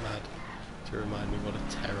buzzing like mad to remind me what a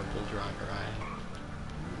terrible driver I am.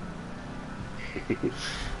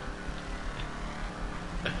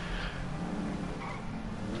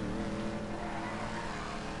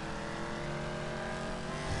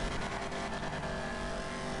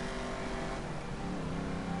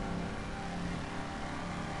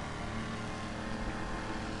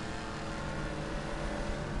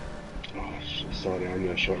 Sorry, I knew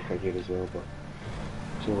a shortcut here as well, but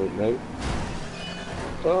too late now.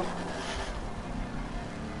 Oh!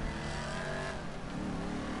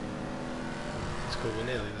 It's cool, we're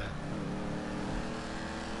nearly there.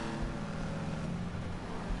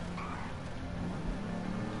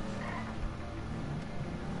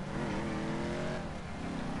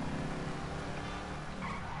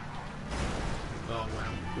 Oh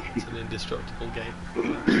wow, it's an indestructible game.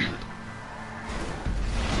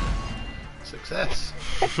 Success!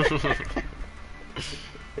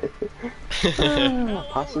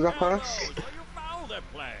 Passes a pass. So you found that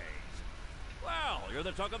place. Well, you're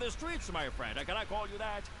the talk of the streets, my friend. Can I call you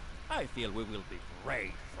that? I feel we will be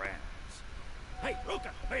great friends. Hey, look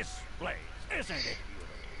at this place. Isn't it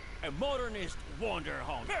beautiful? A modernist wonder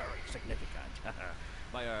home. Very significant.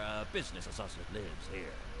 My business associate lives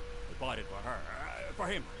here. We bought it for her. For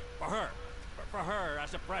him. For her. For her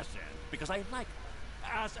as a present. Because I like her.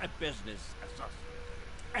 As a business associate.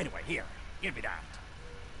 Anyway, here. Give me that.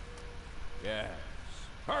 Yes.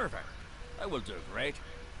 Perfect. I will do great.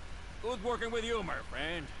 Good working with you, my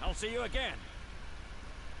friend. I'll see you again.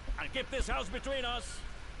 And keep this house between us.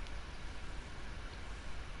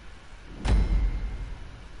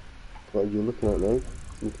 What are you looking at now?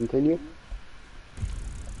 Can you continue?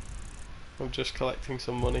 I'm just collecting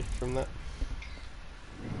some money from that.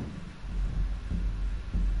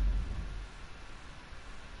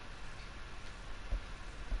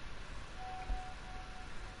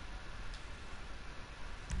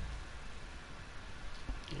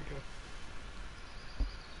 There you go.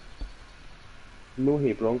 No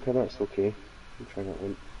hay Bronca, that's okay. I'll try that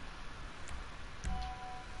one.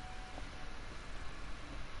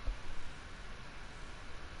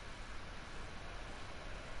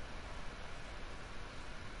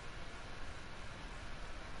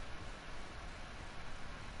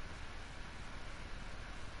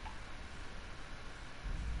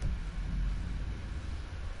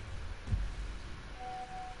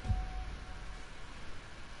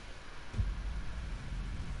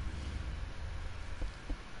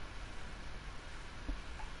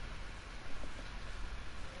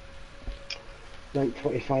 Like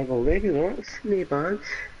 25 already, that's no bad.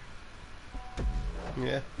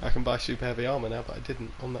 Yeah, I can buy super heavy armour now, but I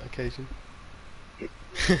didn't on that occasion.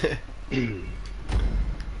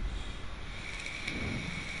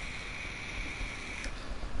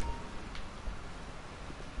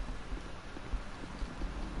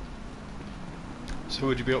 So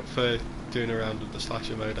would you be up for doing a round of the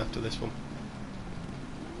slasher mode after this one?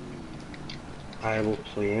 I won't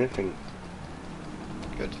play anything.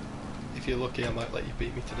 Good. If you're lucky, I might let you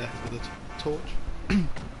beat me to death with a torch.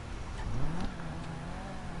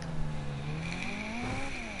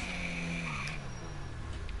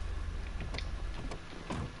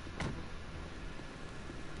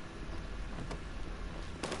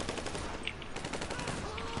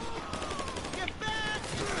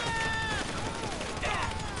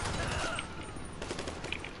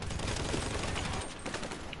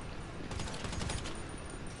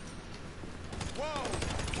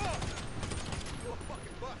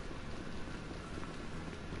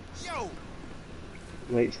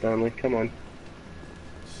 Right, Stanley, come on.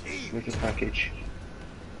 Make a package.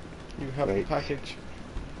 You have the package.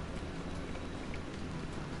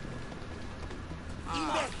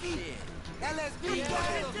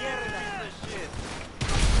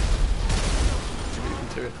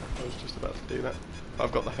 Into it. I was just about to do that.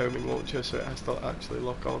 I've got the homing launcher, so it has to actually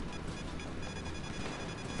lock on.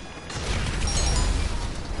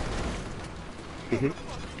 Mhm.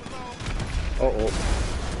 Uh oh.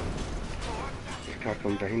 There's a car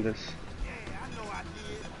coming behind us.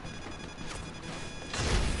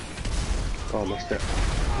 Oh, I missed it.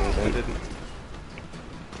 Well I done. didn't.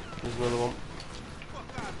 There's another one.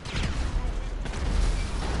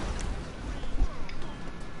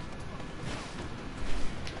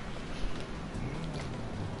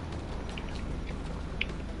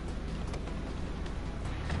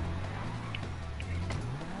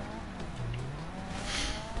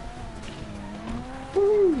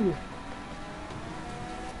 Woo!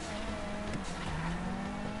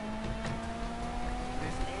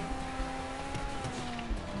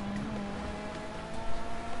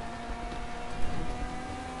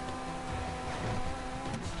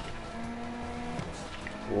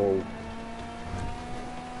 Whoa.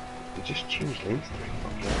 They just changed lanes to it.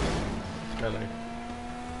 Fuck yeah. I know.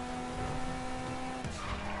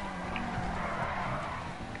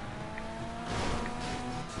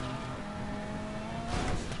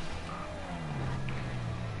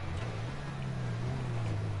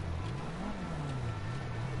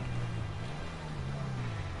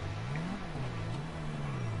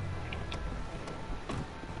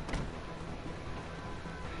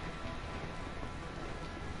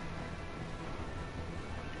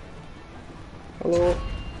 Hello.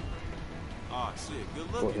 Oh shit,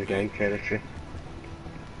 good What looking. the gang territory?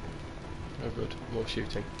 Oh good, more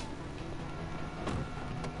shooting.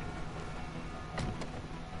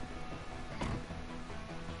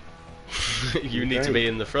 You need to be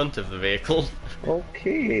in the front of the vehicle.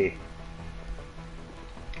 Okay.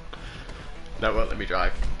 No, won't let me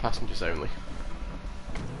drive. Passengers only.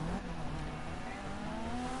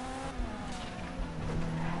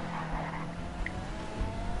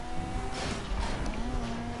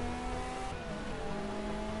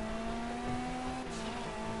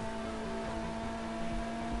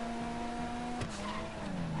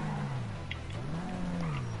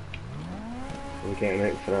 We're getting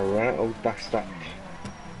out for a rattle bastard.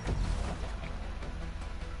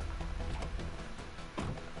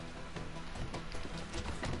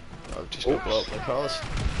 I've just got to blow up the cars.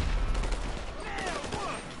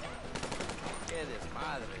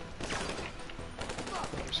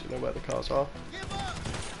 So you know where the cars are. Hey,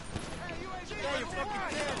 you fucking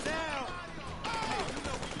damn down. Hey, you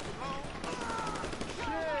know where you belong.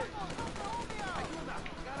 Shit.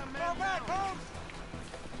 Go back, Holmes.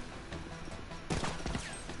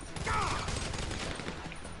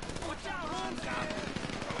 Watch out, Holmes.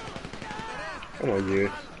 Come on, you.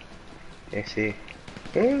 SA.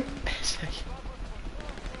 Huh?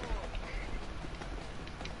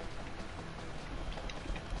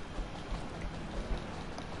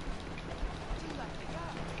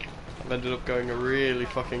 I've ended up going a really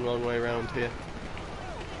fucking long way around here.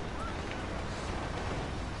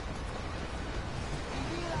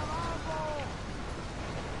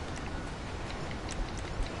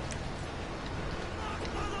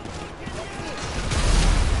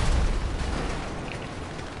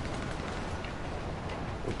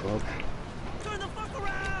 Oh god. Turn the fuck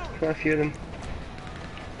around. Quite a few of them.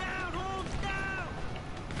 Down, Holmes, down.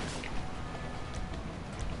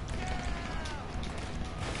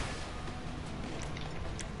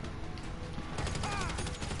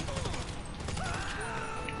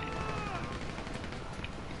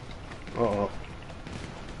 Uh oh.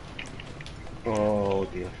 Oh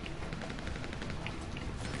dear.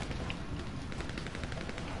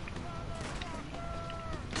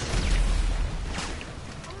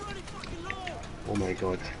 I'm running fucking low. Oh my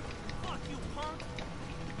god. Fuck you, punk.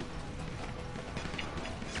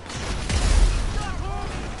 Stop,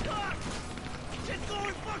 Holmes, stop. It's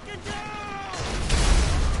going fucking down.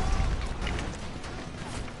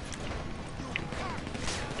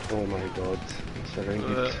 Oh my god. I'm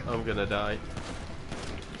surrounded. I'm gonna die.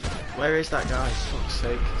 Where is that guy? Fuck's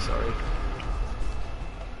sake, sorry.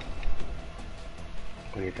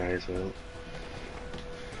 I'm gonna die as well.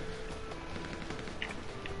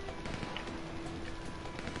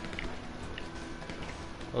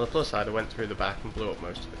 On the plus side, I went through the back and blew up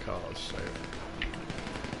most of the cars, so...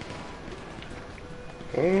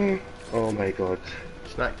 Oh my god.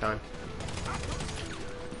 Snack time.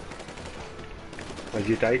 Have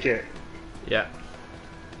you died yet? Yeah.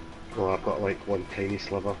 Oh, I've got like one tiny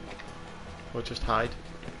sliver. Or just hide.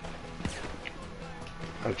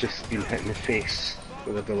 I've just been hit in the face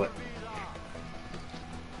with a bullet.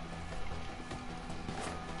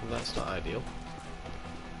 Well, that's not ideal.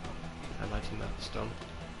 I imagine that's done.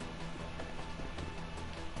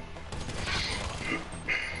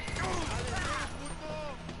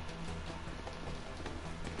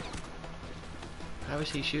 How is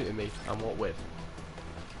he shooting me? And what with?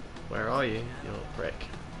 Where are you, you little prick?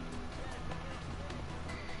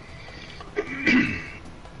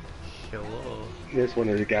 Hello. There's one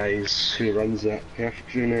of the guys who runs that perfect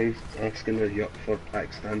crew now asking are you up for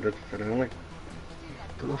pack standard finale.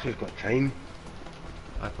 Don't know if you've got time.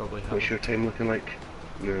 I probably haven't. What's your time looking like?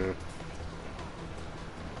 No.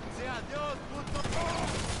 Say adios, puto.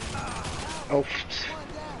 Oh, One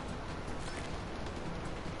down.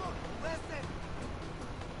 Look, listen.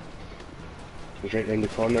 he's right round the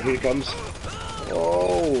corner. Here he comes.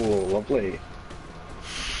 Oh, lovely.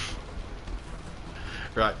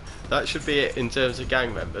 Right, that should be it in terms of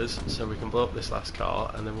gang members, so we can blow up this last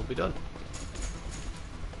car and then we'll be done.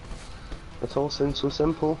 It all sounds so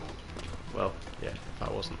simple. Well, yeah, if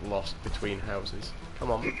I wasn't lost between houses.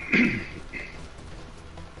 Come on.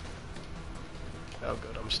 Oh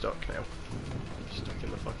god, I'm stuck now. I'm stuck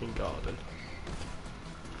in the fucking garden.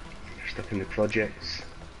 You're stuck in the projects.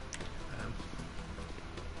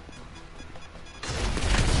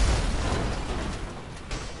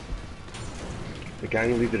 The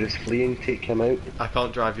gang leader is fleeing, take him out. I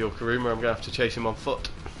can't drive your Karuma, I'm going to have to chase him on foot.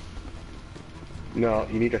 No,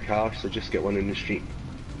 you need a car, so just get one in the street.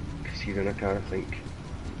 Because he's in a car, I think.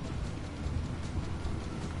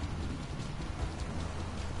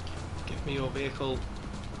 Give me your vehicle.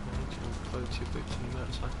 Close your boots on your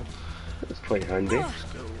motorcycle. That's quite handy. Let's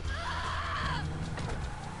go.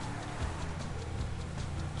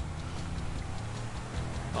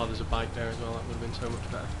 Oh, there's a bike there as well, that would have been so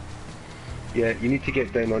much better. Yeah, you need to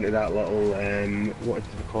get down onto that little, what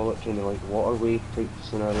did they call it, kind of like waterway type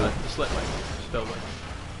scenario. The slipway, spillway.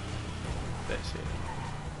 That's it.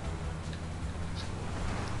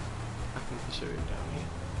 I can pursue him down here.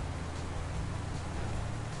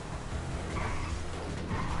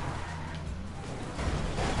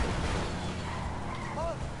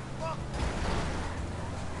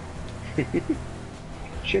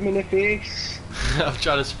 Shoot him in the face! I'm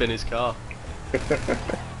trying to spin his car.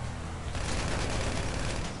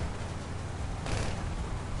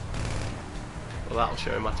 Well, that'll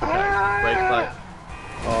show him how to brake light.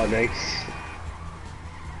 Oh, nice.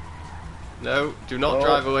 No, do not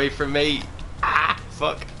drive away from me. Ah,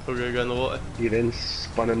 fuck. We're gonna go in the water. You then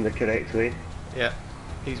spun him the correct way. Yeah,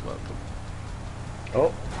 he's welcome.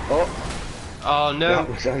 Oh, oh, Oh no, that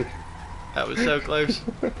was on. that was so close.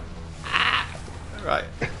 Ah, right,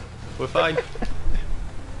 we're fine.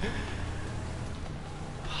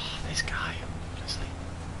 Oh, this guy, honestly.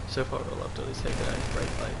 So far all I've done is taken out his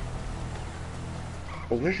brake light.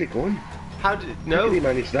 Oh, where's he going? How did... How No, did he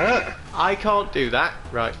manage that? I can't do that.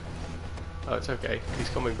 Right. Oh, it's okay. He's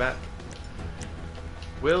coming back.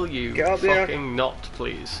 Will you Get up there. fucking not,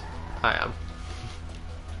 please? I am.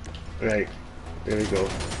 Right, there we go.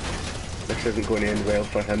 This isn't going to end well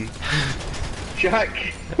for him.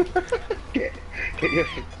 Jack! get your...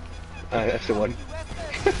 that's the one.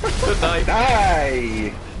 Good night.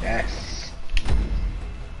 Die! Yes!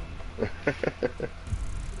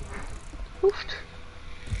 Oofed.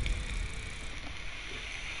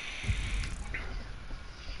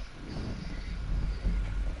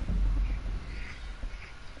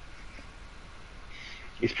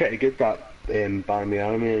 He's pretty good, that Barmy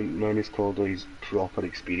Army man is called, though. He's proper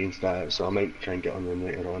experienced at it, so I might try and get on him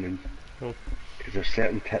later on. And Cool. because there's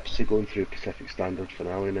certain tips to going through Pacific Standard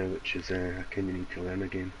Finale now, which is I kind of need to learn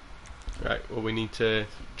again. Right, well we need to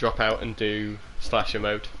drop out and do slasher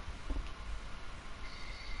mode.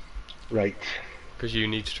 Right. Because you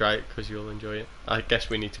need to try it, because you'll enjoy it. I guess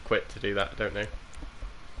we need to quit to do that, I don't know.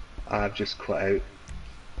 I've just quit out.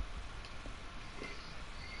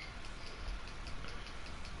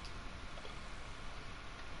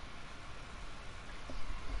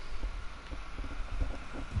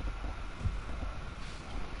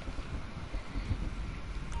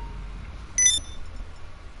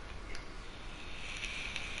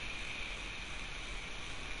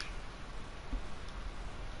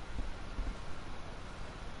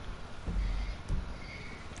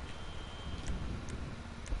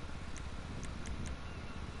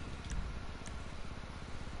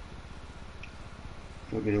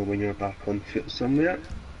 Let me know when you're back on foot somewhere.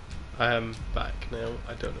 I am back now.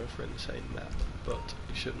 I don't know if we're in the same map, but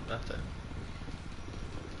it shouldn't matter.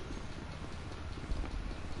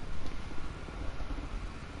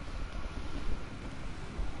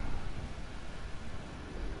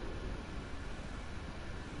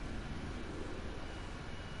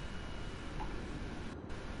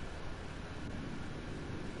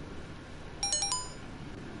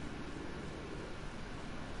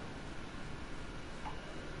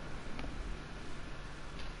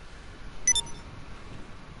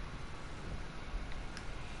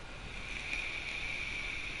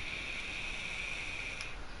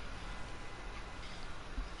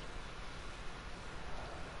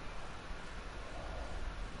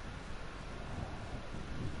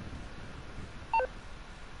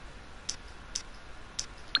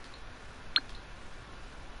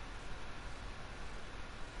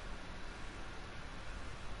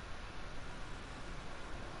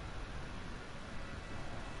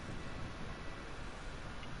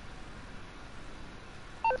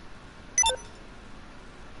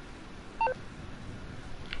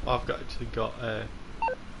 I've actually got a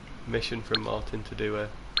mission from Martin to do a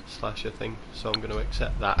slasher thing, so I'm going to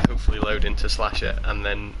accept that, hopefully load into slasher, and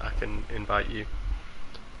then I can invite you.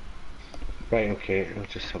 Right, okay, I'll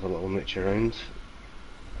just have a little mooch around.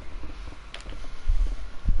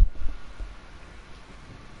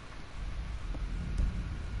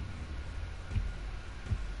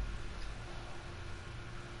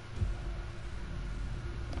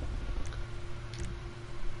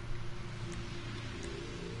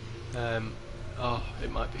 Oh, it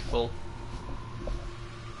might be full.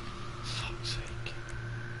 Fuck's sake.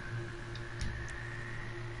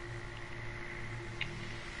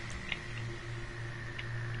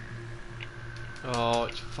 Oh,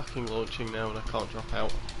 it's fucking launching now and I can't drop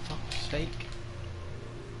out. Fuck's sake.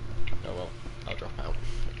 Oh well, I'll drop out.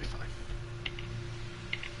 It'll be fine.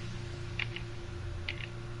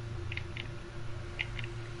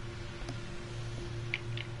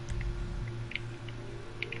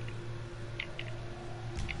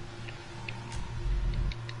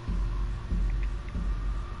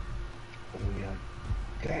 Oh yeah,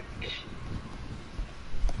 dick.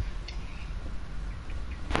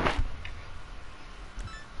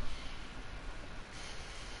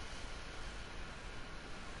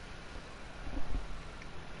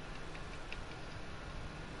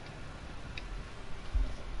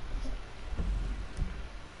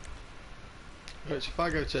 Right, so if I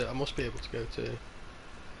go to, I must be able to go to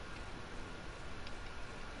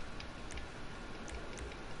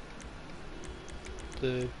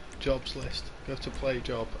the jobs list, go to play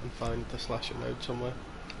job and find the slasher node somewhere.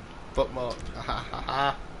 Bookmarked, ha ha ha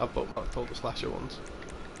ha. I've bookmarked all the slasher ones.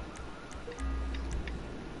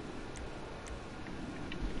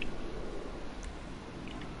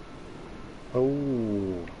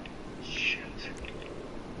 Oh, shit.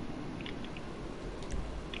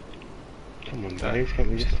 Come on guys, can't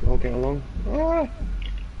we just all get along? Ah!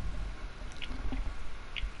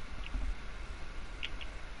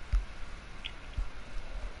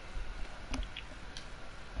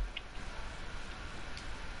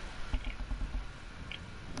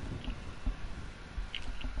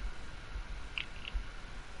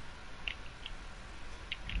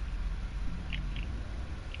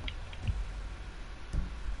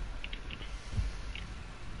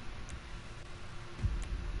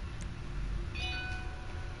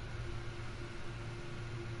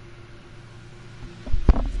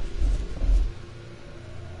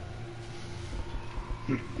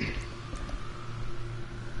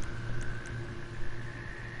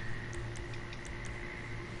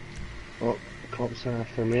 Oh, cops are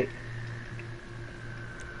after me.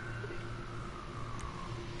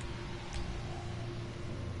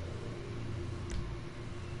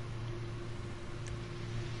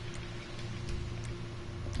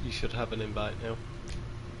 You should have an invite now.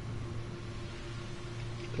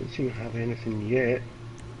 Don't seem to have anything yet.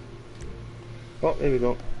 Oh, there we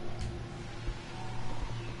go.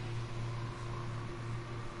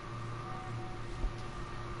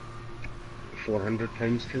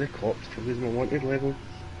 £400 to the cops to lose my wanted level.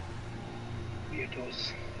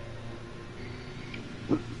 Weirdos.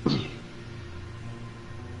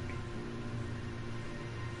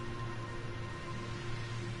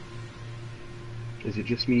 Is it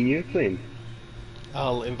just me and you playing?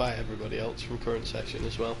 I'll invite everybody else from current session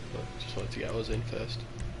as well, but just wanted to get us in first.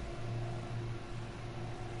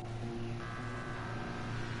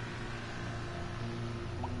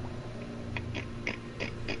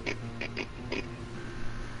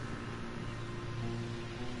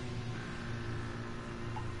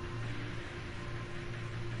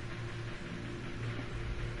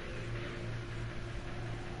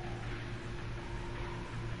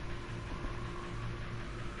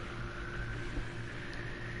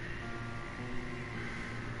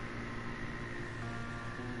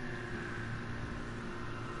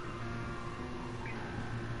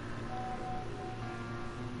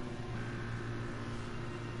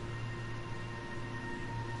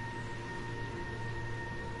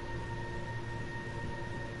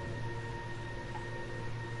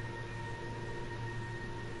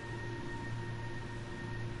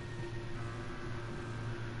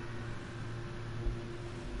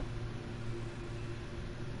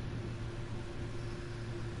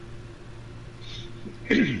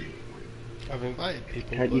 I've invited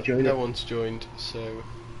people, Can't you but join no it? one's joined, so...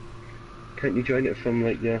 Can't you join it from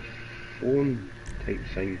like your phone type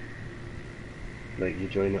thing? Like you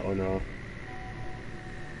join it on a... Oh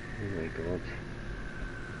my god.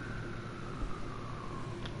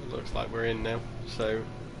 It looks like we're in now, so...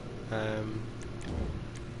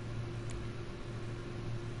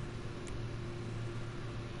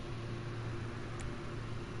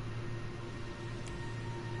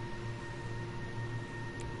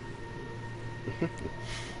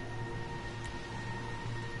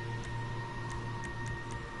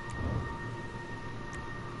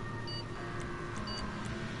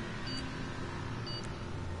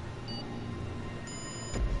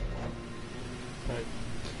 Right.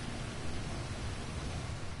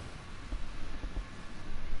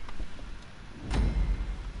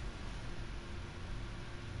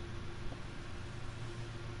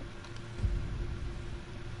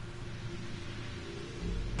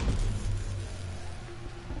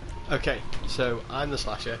 Okay, so I'm the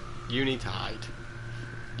slasher, you need to hide.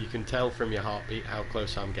 You can tell from your heartbeat how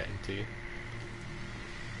close I'm getting to you.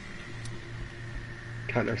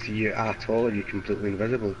 Can't I see you at all? Are you completely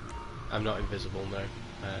invisible? I'm not invisible, no,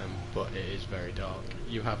 but it is very dark.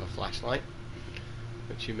 You have a flashlight,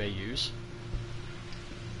 which you may use.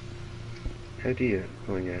 How do you?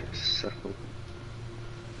 Oh yeah, it's circle.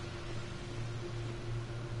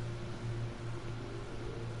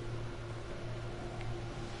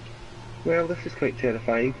 Well, this is quite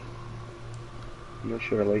terrifying. I'm not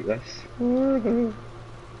sure I like this. God.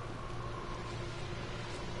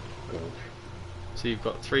 So you've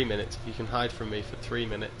got 3 minutes. If you can hide from me for 3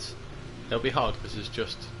 minutes, it'll be hard because it's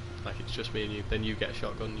just me and you. Then you get a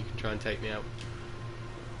shotgun and you can try and take me out.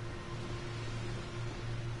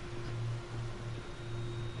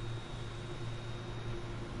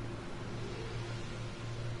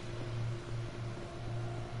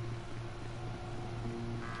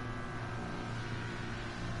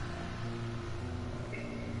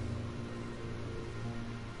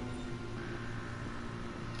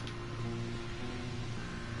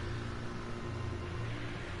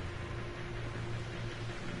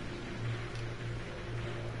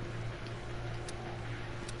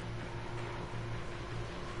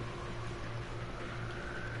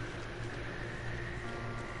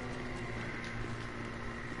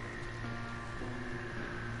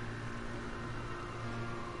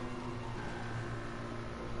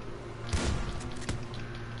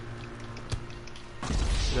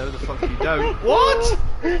 No, the fuck you don't. What?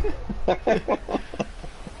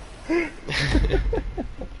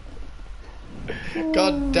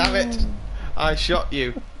 God damn it! I shot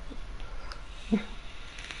you.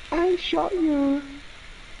 I shot you.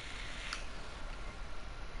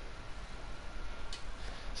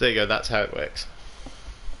 So there you go, that's how it works.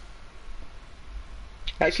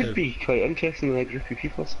 That So- could be quite interesting with a group of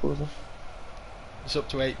people, I suppose. It's up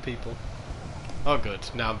to 8 people. Oh good,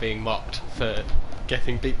 now I'm being mocked for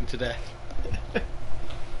getting beaten to death.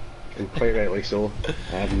 And quite rightly so.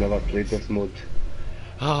 I have never played this mode.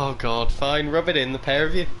 Oh god, fine, rub it in, the pair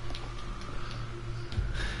of you.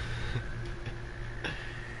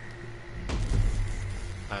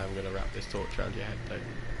 I'm gonna wrap this torch around your head though.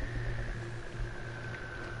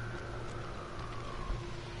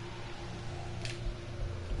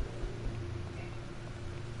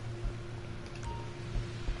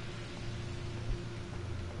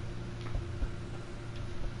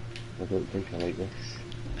 I don't think I like this.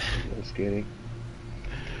 It's a little scary.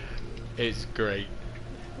 It's great.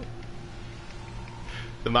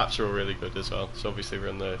 The maps are all really good as well. So obviously we're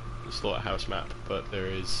on the slaughterhouse map, but there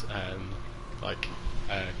is like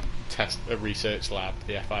a research lab,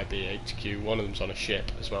 the FIB HQ. One of them's on a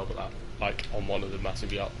ship as well, but that like on one of the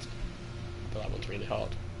massive yachts. But that one's really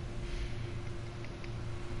hard.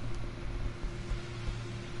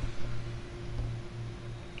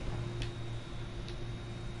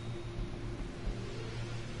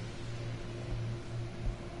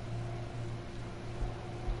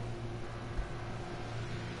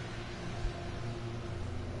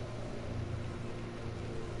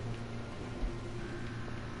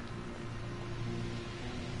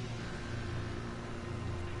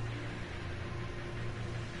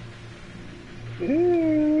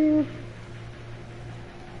 Ooh.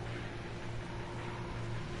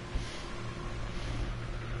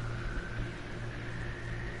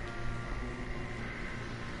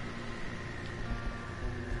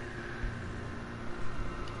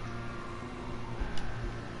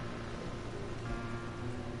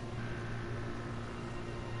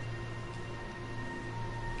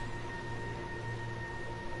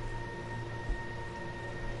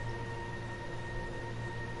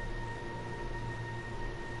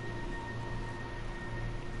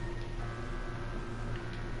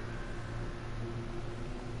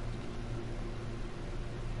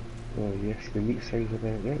 Oh yes, the meat sounds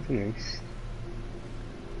about that's nice.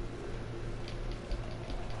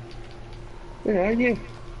 Where are you?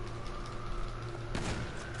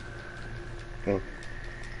 Oh.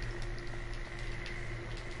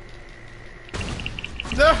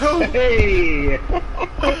 No! No! Hey!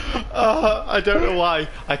 I don't know why.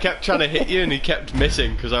 I kept trying to hit you and he kept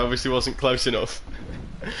missing because I obviously wasn't close enough.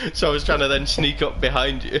 So I was trying to then sneak up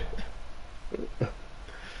behind you.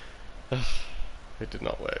 It did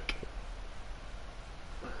not work.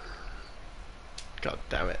 God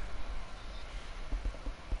damn it.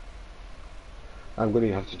 I'm going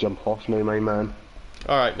to have to jump off now, my man.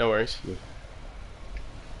 Alright, no worries.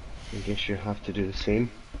 I guess you have to do the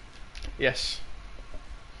same. Yes.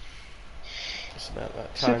 It's about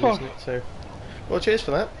that time, Super. isn't it? So, well, cheers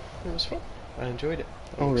for that. It was fun. I enjoyed it.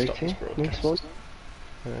 I will stop this Alrighty, next broadcast.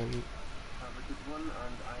 one. Have a good one, and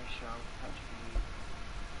I shall catch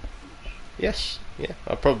you. Yes, yeah.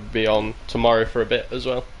 I'll probably be on tomorrow for a bit as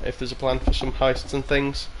well, if there's a plan for some heists and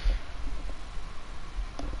things.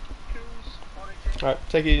 Alright,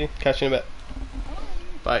 take it easy. Catch you in a bit.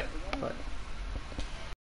 Bye.